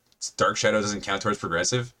says Dark Shadow doesn't count towards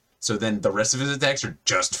progressive, so then the rest of his attacks are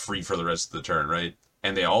just free for the rest of the turn, right?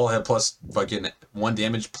 And they all have plus fucking 1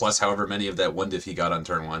 damage plus however many of that 1 diff he got on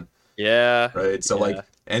turn 1. Yeah. Right. So like,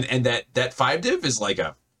 and that 5 diff is like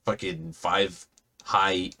a fucking 5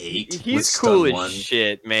 high 8. He's cool as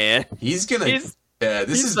shit, man. He's gonna.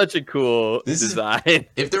 This is such a cool design.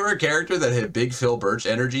 If there were a character that had big Phil Birch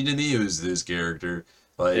energy to me, it was this character.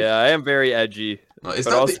 Like, yeah, I am very edgy. But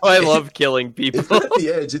also, I love killing people. It's not the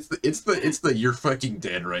edge. It's the you're fucking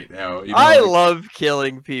dead right now. You know, I love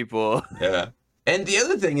killing people. Yeah. And the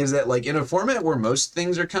other thing is that like in a format where most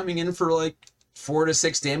things are coming in for like 4 to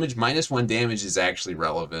 6 damage, -1 damage is actually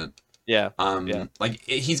relevant. Yeah. Like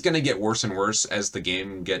he's gonna get worse and worse as the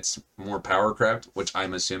game gets more power crept, which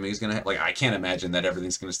I'm assuming he's gonna like. I can't imagine that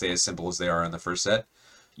everything's gonna stay as simple as they are in the first set.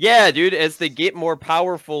 Yeah, dude, as they get more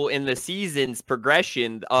powerful in the season's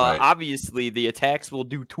progression, obviously the attacks will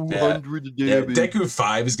do 200 damage. Yeah, Deku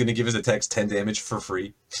 5 is going to give his attacks 10 damage for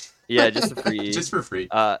free. Yeah, just for free. Just for free.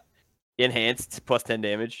 Enhanced plus 10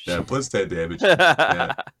 damage. Yeah, plus 10 damage.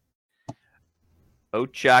 Yeah.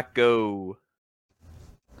 Ochako.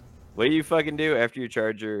 What do you fucking do after your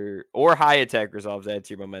charger or high attack resolves add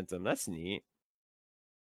to your momentum? That's neat.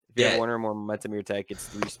 If you have 1 or more momentum, your attack gets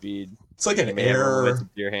 3 speed. It's like an error.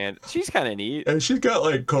 Your hand. She's kind of neat. And she's got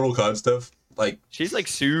like Kotal Con stuff. Like she's like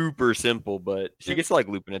super simple, but she gets to like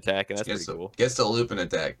loop an attack, and that's pretty cool. Gets to loop an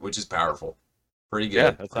attack, which is powerful. Pretty good.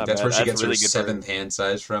 Yeah, that's not bad. Where she gets really her 7th hand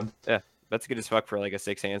size from. Yeah, that's good as fuck for like a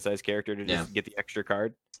 6 hand size character to just get the extra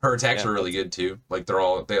card. Her attacks are really good too. Like they'll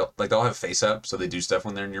all have face up, so they do stuff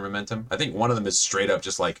when they're in your momentum. I think one of them is straight up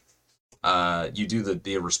just like. You do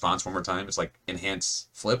the response 1 more time. It's like enhance,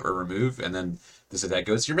 flip, or remove, and then this attack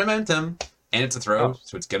goes to your momentum, and it's a throw,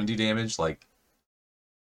 so it's gonna do damage. Like,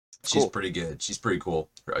 she's pretty good. She's pretty cool,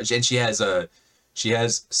 and she has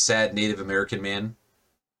sad Native American man,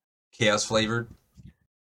 chaos flavored.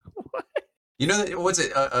 What? You know that what's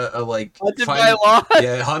it? Like haunted by laws.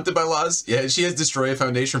 Yeah, haunted by laws. Yeah, she has destroy a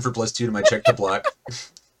foundation for +2 to my check to block.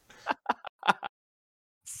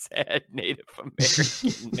 Sad Native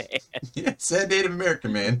American man. Yeah, sad Native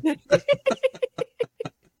American man.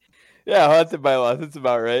 Yeah, haunted by loss. That's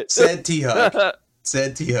about right. Sad T-Hawk.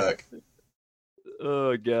 Sad T-Hawk.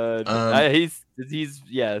 Oh god. He's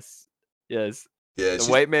yes. Yeah, the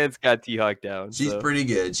white man's got T-Hawk down. She's pretty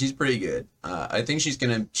good. She's pretty good. I think she's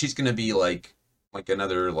gonna be like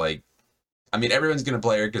another like. I mean, everyone's gonna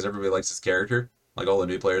play her because everybody likes this character. Like all the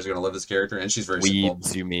new players are gonna love this character, and she's very weebs.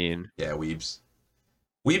 simple. You mean? Yeah, weebs.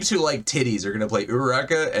 Weebs who like titties are gonna play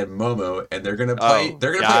Uraraka and Momo, and they're gonna play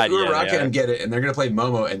Uraraka and get it, and they're gonna play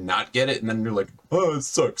Momo and not get it, and then you're like, oh, it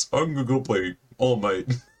sucks. I'm gonna go play All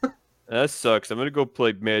Might. That sucks. I'm gonna go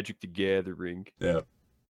play Magic the Gathering. Yeah.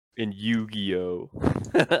 And Yu-Gi-Oh.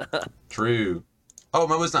 True. Oh,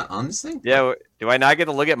 Momo's not on this thing? Yeah, do I not get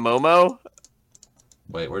to look at Momo?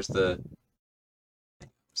 Wait, where's the...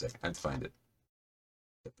 Second, I have to find it.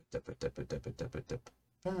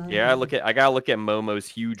 Yeah, I gotta look at Momo's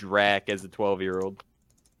huge rack as a 12-year-old.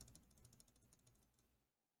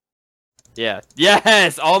 Yeah.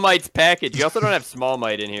 Yes! All Might's package. You also don't have Small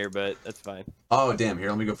Might in here, but that's fine. Oh, damn. Here,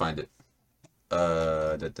 let me go find it.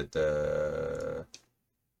 I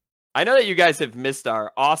know that you guys have missed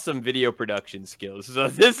our awesome video production skills, so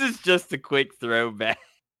this is just a quick throwback.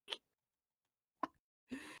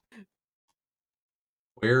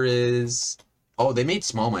 Where is... Oh, they made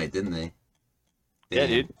Small Might, didn't they? Damn. Yeah,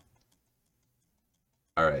 dude.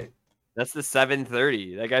 All right. That's the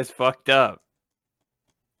 730. That guy's fucked up.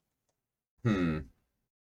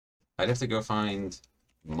 I'd have to go find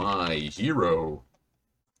My Hero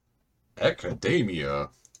Academia.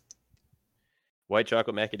 White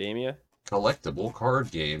Chocolate Macadamia? Collectible card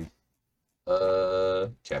game.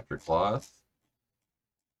 Capture cloth.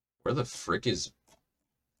 Where the frick is...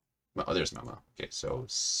 Oh, there's Momo. Okay, so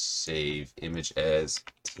save image as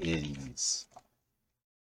titties.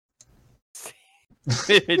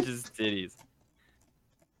 Image as titties.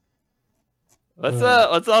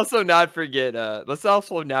 Let's also not forget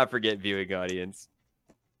viewing audience.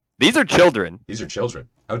 These are children. These are children.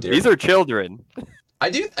 How dare These are children. I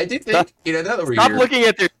do think, now that we're here. Stop looking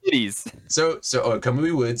at their titties. So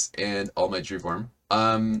Kamui Woods and All Might True Form.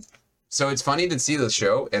 So it's funny to see the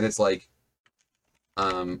show, and it's like,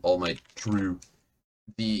 All Might True.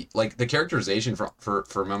 The characterization for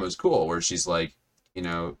Momo's cool, where she's like, you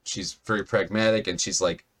know, she's very pragmatic, and she's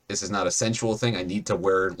like, this is not a sensual thing. I need to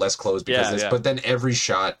wear less clothes because of this. But then every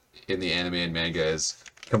shot in the anime and manga is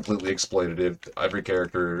completely exploitative. Every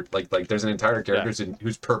character, like there's an entire character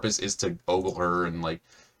whose purpose is to ogle her, and like,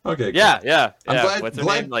 okay, cool. I'm glad. What's her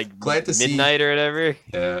name? Like glad to Midnight see... or whatever.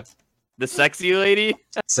 Yeah. The sexy lady.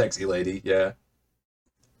 Sexy lady. Yeah.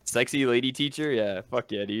 Sexy lady teacher. Yeah.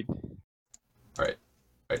 Fuck yeah, dude. All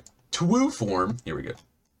right. Twoo form. Here we go.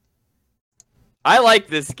 I like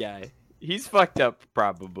this guy. He's fucked up,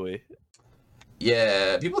 probably.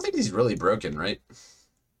 Yeah, people think he's really broken, right?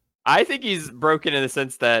 I think he's broken in the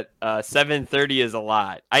sense that 730 is a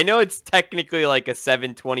lot. I know it's technically like a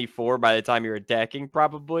 724 by the time you're attacking,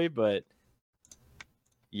 probably, but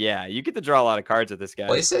yeah, you get to draw a lot of cards with this guy.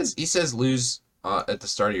 Well, he says lose at the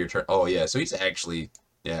start of your turn. Oh yeah, so he's actually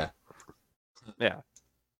yeah.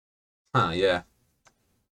 Huh? Yeah.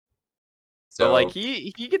 So like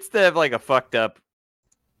he gets to have like a fucked up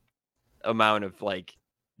amount of like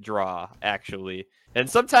draw actually, and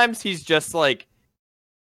sometimes he's just like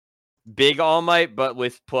big All Might, but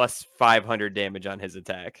with plus 500 damage on his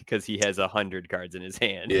attack because he has 100 cards in his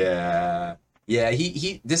hand. Yeah.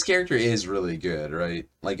 He this character is really good, right?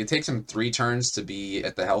 Like it takes him 3 turns to be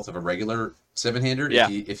at the health of a regular 7-hander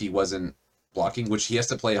if he wasn't blocking, which he has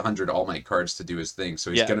to play 100 All Might cards to do his thing,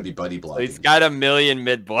 so he's gonna be buddy blocking. So he's got 1,000,000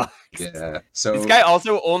 mid blocks. Yeah. So this guy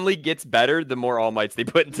also only gets better the more All Mights they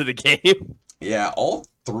put into the game. Yeah, all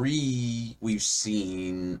 3 we've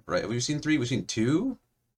seen, right? We've seen 3, we've seen 2.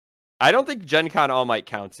 I don't think Gen Con All Might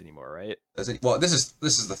counts anymore, right? Well, this is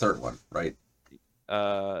the 3rd one, right?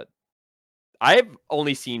 I've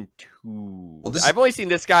only seen 2. Well, I've only seen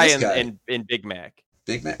this guy in Big Mac.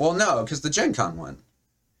 Big Mac. Well, no, because the Gen Con one.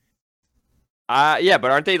 Yeah,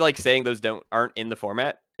 but aren't they like saying those aren't in the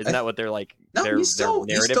format? Isn't that what they're like? No, their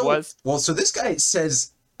narrative was. Well, so this guy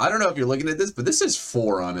says, I don't know if you're looking at this, but this says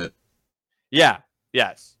 4 on it. Yeah.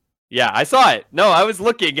 Yes. Yeah, I saw it. No, I was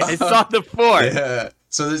looking. I saw the 4. Yeah.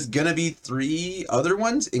 So there's gonna be 3 other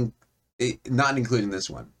ones, not including this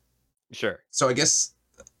one. Sure. So I guess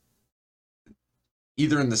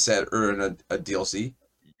either in the set or in a DLC.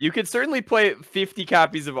 You could certainly play 50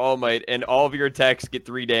 copies of All Might, and all of your attacks get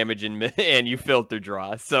 3 damage, and you filter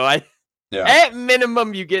draw. So at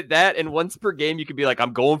minimum, you get that, and once per game, you could be like,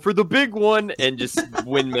 I'm going for the big one, and just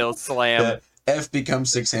windmill slam. F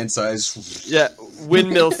becomes 6 hand size. Yeah,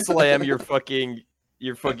 windmill slam your fucking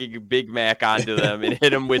Big Mac onto them and hit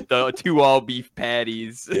them with the 2 all beef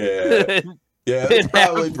patties. Yeah. Yeah, that's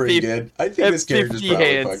probably pretty good. I think this character's probably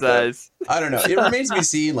hand size. I don't know. It remains to be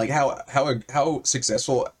seen like how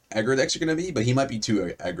successful aggro decks are going to be, but he might be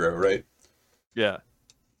too aggro, right? Yeah.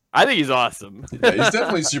 I think he's awesome. Yeah, he's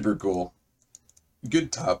definitely super cool.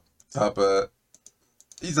 Good top.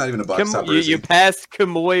 He's not even a box topper. You passed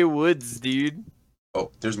Kamui Woods, dude.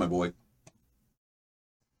 Oh, there's my boy.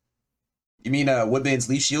 You mean Woodman's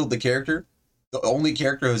Leaf Shield, the character? The only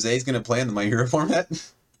character Jose is going to play in the My Hero format?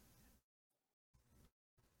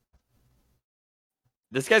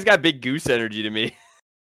 This guy's got big goose energy to me.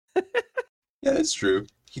 Yeah, that's true.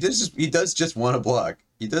 he does just want to block.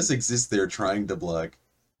 He does exist there trying to block.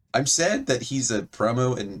 I'm sad that he's a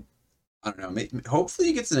promo and I don't know, hopefully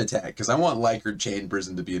he gets an attack because I want Likert Chain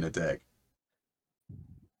Prison to be an attack.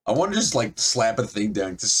 I want to just like slap a thing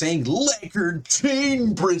down because saying Likert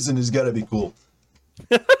Chain Prison has got to be cool.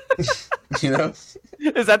 You know?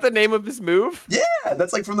 Is that the name of his move? Yeah,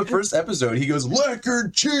 that's like from the first episode. He goes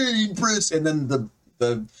Likert Chain Prison, and then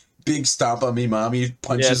the big Stomp on Me Mommy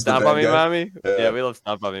punches the bad guy. Stomp on Me Mommy? Yeah, we love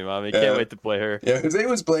Stomp on Me Mommy. Can't wait to play her. Yeah, Jose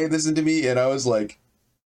was playing this into me, and I was like,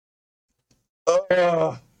 what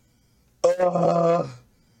do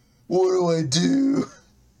I do?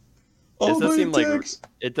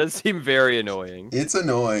 It does seem very annoying. It's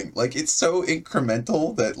annoying. Like, it's so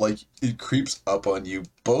incremental that, like, it creeps up on you,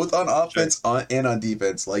 both on offense and on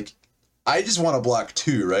defense. Like, I just want to block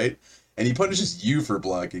 2, right? And he punishes you for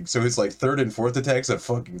blocking. So it's like 3rd and 4th attacks have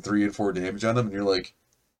fucking 3 and 4 damage on them, and you're like...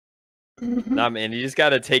 Nah, man, you just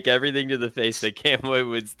gotta take everything to the face that Camwood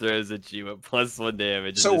Woods throws at you at +1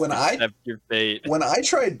 damage. So when I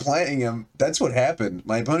tried playing him, that's what happened.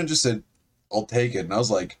 My opponent just said, I'll take it. And I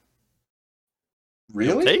was like...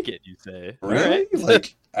 Really? You'll take it, you say. Really? Right.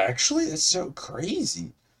 Like, actually, that's so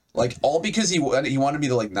crazy. Like, all because he wanted me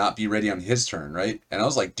to, like, not be ready on his turn, right? And I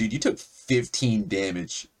was like, dude, you took 15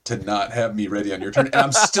 damage to not have me ready on your turn. And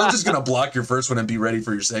I'm still just going to block your first one and be ready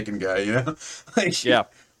for your second guy, you know? Like, yeah.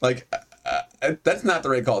 Like, that's not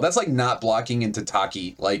the right call. That's like not blocking into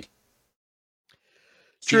Taki. Like,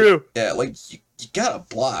 true. Yeah, like, you gotta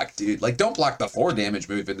block, dude. Like, don't block the 4 damage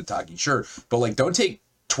move into Taki, sure. But, like, don't take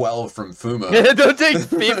 12 from Fumo. Don't take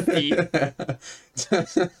 50.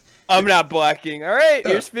 I'm not blocking. All right,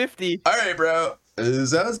 here's 50. All right, bro.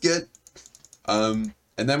 Sounds good. And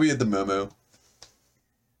then we had the Momo.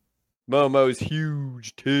 Momo's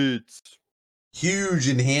huge tits. Huge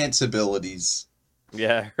enhance abilities.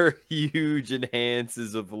 Yeah, her huge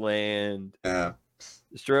enhances of land. Yeah.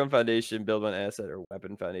 Destroy on foundation, build one asset or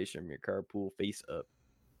weapon foundation from your card pool face up.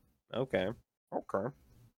 Okay.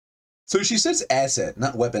 So she says asset,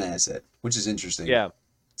 not weapon asset, which is interesting. Yeah.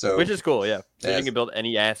 So which is cool, yeah. So you can build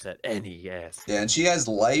any asset. Any asset. Yeah, and she has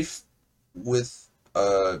life with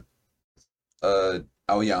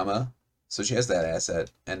Aoyama. So she has that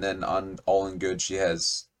asset. And then on All in Good she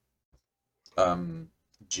has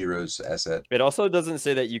Jiro's asset. It also doesn't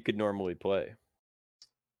say that you could normally play.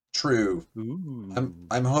 True. Ooh.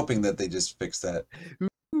 I'm hoping that they just fix that.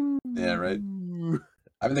 Ooh. Yeah, right.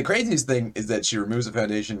 I mean, the craziest thing is that she removes a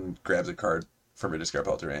foundation, grabs a card from her discard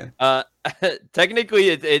pile to her hand. Technically,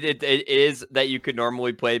 it is that you could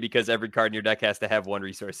normally play because every card in your deck has to have one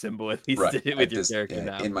resource symbol at least with your character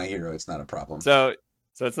now. In my hero, it's not a problem. So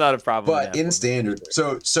it's not a problem. But in standard,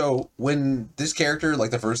 so when this character,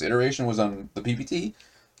 like the first iteration, was on the PPT,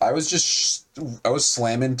 I was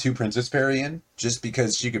slamming 2 Princess Parry in just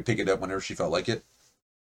because she could pick it up whenever she felt like it,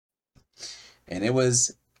 and it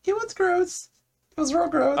was gross. It was real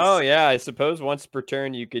gross. Oh yeah, I suppose once per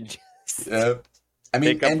turn you could just I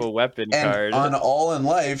mean, pick up a weapon card. On All in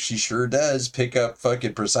Life, she sure does pick up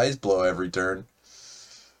fucking Precise Blow every turn.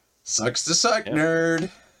 Sucks to suck, nerd.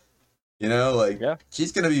 You know, like,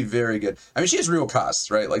 she's gonna be very good. I mean, she has real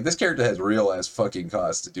costs, right? Like, this character has real ass fucking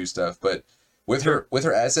costs to do stuff, but with her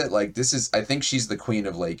asset, like, I think she's the queen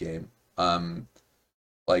of late game.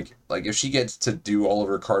 Like if she gets to do all of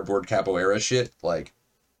her cardboard capoeira shit, like,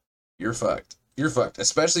 you're fucked. You're fucked.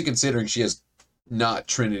 Especially considering she has not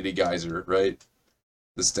Trinity Geyser, right?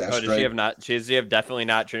 The staff strike. Does she have definitely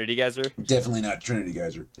not Trinity Geyser? Definitely not Trinity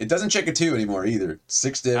Geyser. It doesn't check a 2 anymore either.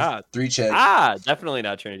 6 diff, 3 check. Definitely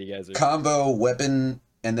not Trinity Geyser. Combo, weapon,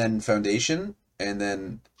 and then foundation. And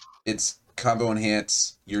then it's combo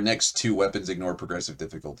enhance. Your next 2 weapons ignore progressive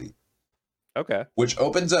difficulty. Okay. Which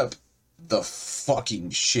opens up the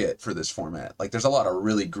fucking shit for this format. Like, there's a lot of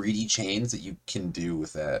really greedy chains that you can do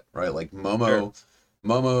with that, right? Like Momo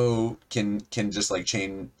can just like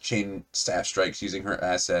chain staff strikes using her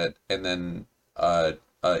asset, and then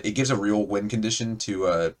it gives a real win condition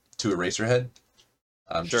to Eraserhead.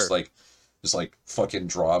 Just like fucking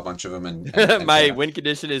draw a bunch of them and my win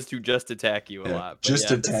condition is to just attack you a lot.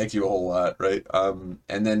 Just attack you a whole lot, right?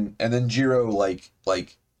 And then Jiro, like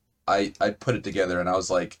I put it together and I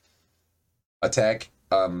was like, attack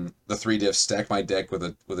the 3 diff, stack my deck with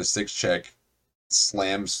a 6 check,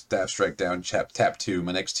 slam staff strike down, tap 2,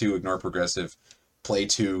 my next 2 ignore progressive, play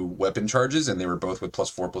 2 weapon charges, and they were both with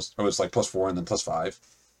 +4 it was like +4 and then +5.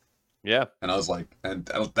 Yeah. And I was like, and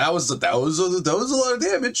that was a lot of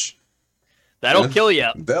damage. That'll kill you.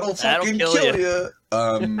 That'll fucking kill you.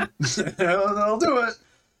 That'll do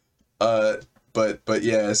it. But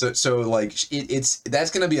yeah, so like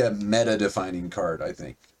that's gonna be a meta defining card, I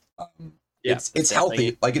think. it's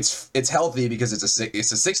healthy. Like it's healthy because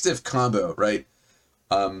it's a six diff combo, right?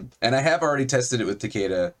 And I have already tested it with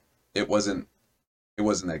Takeda. It wasn't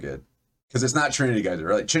that good because it's not Trinity Geyser,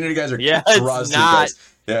 right? Trinity Geyser it's not.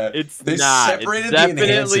 Yeah, they separated the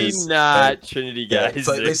enhances. Not Trinity Geyser.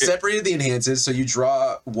 So they separated the enhances, so you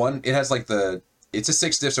draw one. It has like it's a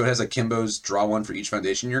 6 diff, so it has like Kimbo's draw one for each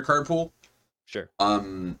foundation in your card pool. Sure.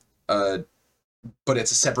 But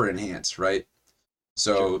it's a separate enhance, right?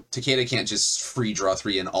 So Takeda can't just free draw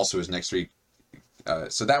 3 and also his next 3.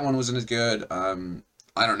 So that one wasn't as good. I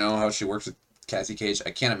don't know how she works with Cassie Cage.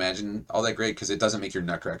 I can't imagine all that great because it doesn't make your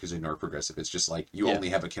Nutcrackers ignore progressive. It's just like you only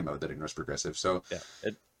have a Kimbo that ignores progressive. So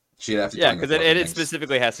she'd have to because it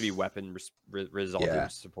specifically has to be weapon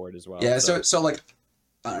resultant support as well. Yeah, so like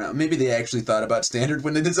I don't know. Maybe they actually thought about standard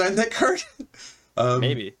when they designed that card.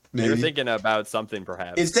 Maybe you're thinking about something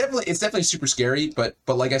perhaps. It's definitely super scary, but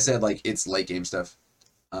like I said, like it's late game stuff.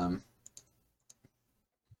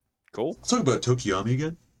 Cool. Let's talk about Tokiyami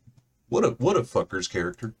again. What a fucker's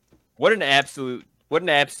character. What an absolute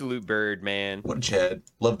bird, man. What a Chad.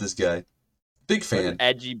 Love this guy. Big fan. What an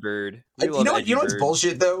edgy bird. You know what's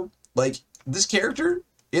bullshit though? Like this character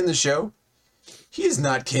in the show, he is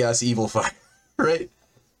not Chaos Evil Fire, right?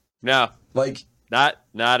 No. Like not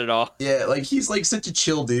at all. Yeah, like he's like such a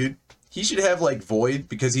chill dude. He should have like Void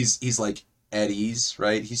because he's like at ease,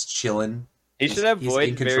 right? He's chilling. He should have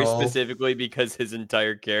Void very specifically because his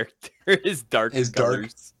entire character is dark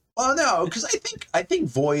colors. Well, no, because I think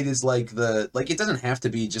Void is like it doesn't have to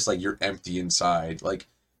be just like you're empty inside. Like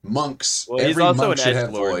monks, every monk should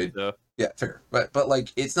have Void. Though. Yeah, fair. But like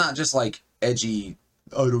it's not just like edgy,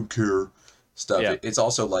 I don't care stuff. Yeah. It's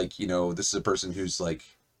also like, you know, this is a person who's like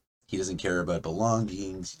he doesn't care about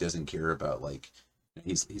belongings. He doesn't care about like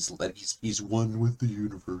he's one with the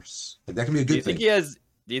universe. Like that can be a good thing.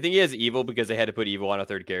 Do you think he has evil because they had to put evil on a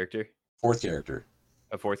third character? Fourth character.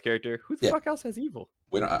 A fourth character? Who the fuck else has evil?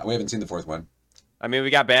 We haven't seen the fourth one. I mean, we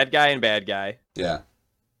got bad guy and bad guy. Yeah.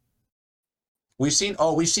 We've seen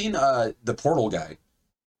the portal guy.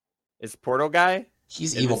 Is portal guy?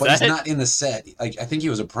 He's evil, but he's not in the set. Like I think he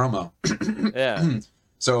was a promo. Yeah.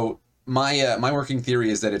 So my working theory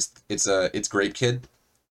is that it's Grape Kid.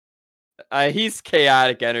 He's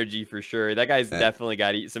chaotic energy for sure. That guy's definitely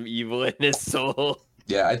got some evil in his soul.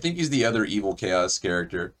 Yeah, I think he's the other evil chaos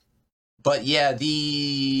character. But yeah,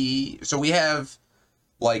 so we have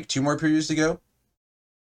like 2 more previews to go.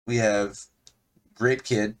 We have Grape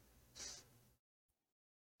Kid,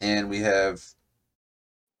 and we have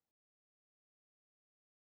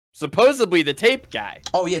supposedly the tape guy.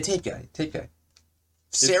 Oh yeah, tape guy.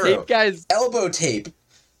 Sarah, tape guy's elbow tape.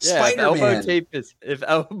 Yeah, if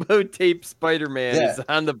elbow tape Spider-Man is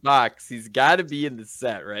on the box, he's got to be in the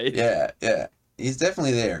set, right? Yeah, he's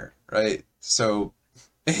definitely there, right? So,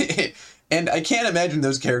 and I can't imagine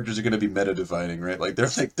those characters are going to be meta-defining, right? Like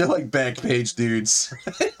they're like back page dudes.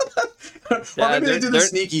 Or maybe they do the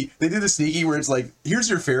sneaky. They do the sneaky where it's like, here's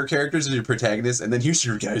your fair characters as your protagonists, and then here's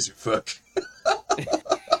your guys who fuck.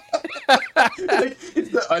 Like, it's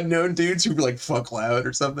the unknown dudes who like fuck loud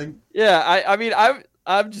or something. Yeah, I mean,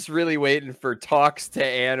 I'm just really waiting for talks to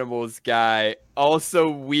animals guy. Also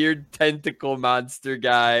weird tentacle monster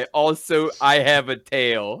guy. Also, I have a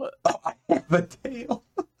tail. Oh, I have a tail.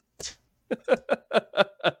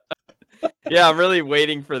 Yeah, I'm really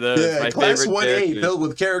waiting for those. Yeah, my Class favorite 1A characters. filled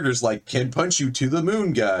with characters like Can Punch You to the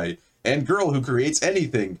Moon guy, and Girl who creates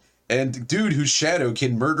anything, and Dude whose shadow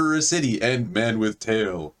can murder a city, and Man with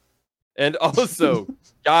Tail. And also,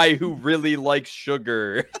 guy who really likes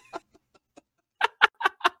sugar.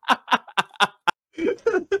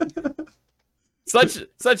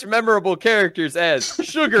 Such memorable characters as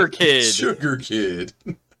Sugar Kid. Sugar Kid.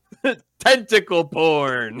 Tentacle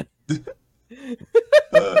porn. Did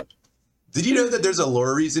you know that there's a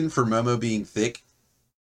lore reason for Momo being thick?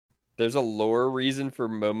 There's a lore reason for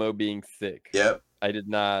Momo being thick. Yep. I did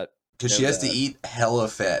not. Because she has to eat hella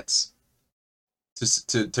fats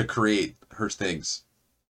to create her things.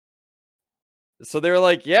 So they're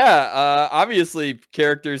like, yeah, obviously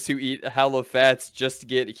characters who eat hella fats just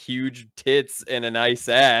get huge tits and a nice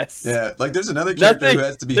ass. Yeah, like there's another character who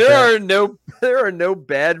has to be fat. There are no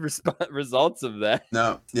bad results of that.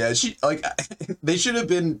 No. Yeah, they should have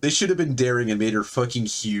been daring and made her fucking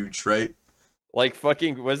huge, right? Like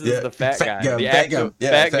fucking what's this the fat guy? Gum, the fat gum.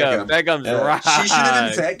 Yeah, Fat Gum's right. She should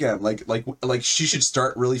have been Fat Gum. Like she should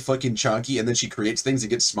start really fucking chunky and then she creates things that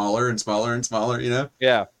get smaller and smaller and smaller, you know?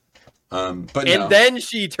 Yeah. But then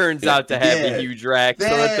she turns out to have a huge rack, so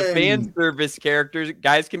that the fan service characters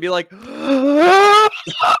guys can be like, and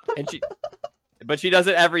But she does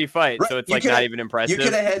it every fight, Right. so it's like not even impressive. You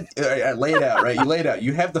could have had lay it out, right? You lay it out.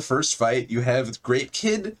 You have the first fight. You have Grape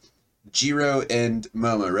Kid, Jiro, and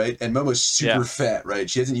Momo, right? And Momo's super fat, right?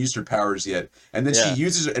 She hasn't used her powers yet, and then she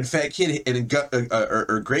uses her. And Fat Kid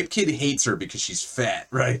or Grape Kid hates her because she's fat,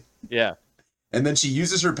 right? Yeah. And then she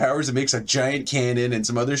uses her powers and makes a giant cannon and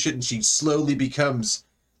some other shit, and she slowly becomes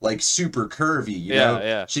like super curvy, you know?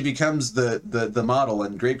 Yeah. She becomes the model,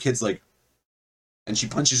 and Grape Kid's like, and she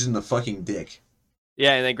punches in the fucking dick.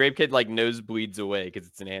 Yeah, and then Grape Kid like nosebleeds away because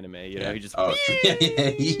it's an anime, you know? He just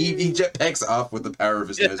he jetpacks off with the power of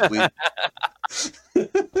his nosebleed.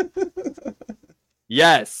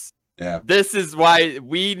 Yes. Yeah. This is why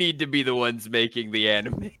we need to be the ones making the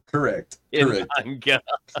anime. Correct. Manga.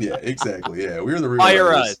 Yeah, exactly. Yeah, we're the real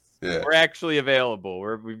Fire us. Yeah. We're actually available.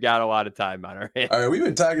 We've got a lot of time on our hands. All right, we've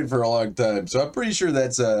been talking for a long time, so I'm pretty sure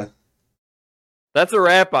that's a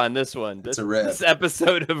wrap on this one. That's a wrap. This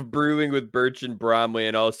episode of Brewing with Birch and Bromley,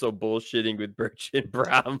 and also bullshitting with Birch and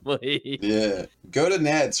Bromley. Yeah. Go to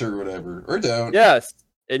Nats or whatever, or don't. Yes.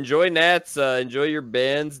 Enjoy Nats. Enjoy your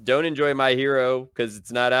bands. Don't enjoy My Hero because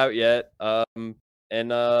it's not out yet. And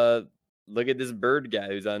look at this bird guy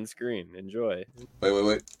who's on screen. Enjoy.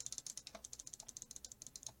 Wait,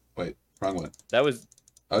 wrong one. That was.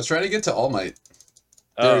 I was trying to get to All Might.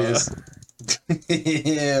 There he is.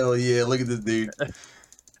 Hell yeah! Look at this dude.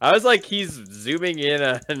 I was like, he's zooming in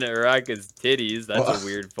on Araka's titties. That's a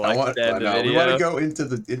weird flex. We want to go into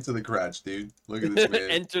the crotch, dude. Look at this man.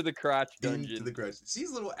 Enter the crotch dungeon. Into the crotch. See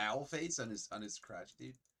his little owl face on his crotch,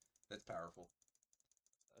 dude. That's powerful.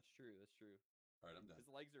 That's true. All right, I'm done. His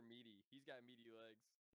legs are meaty. He's got meaty legs.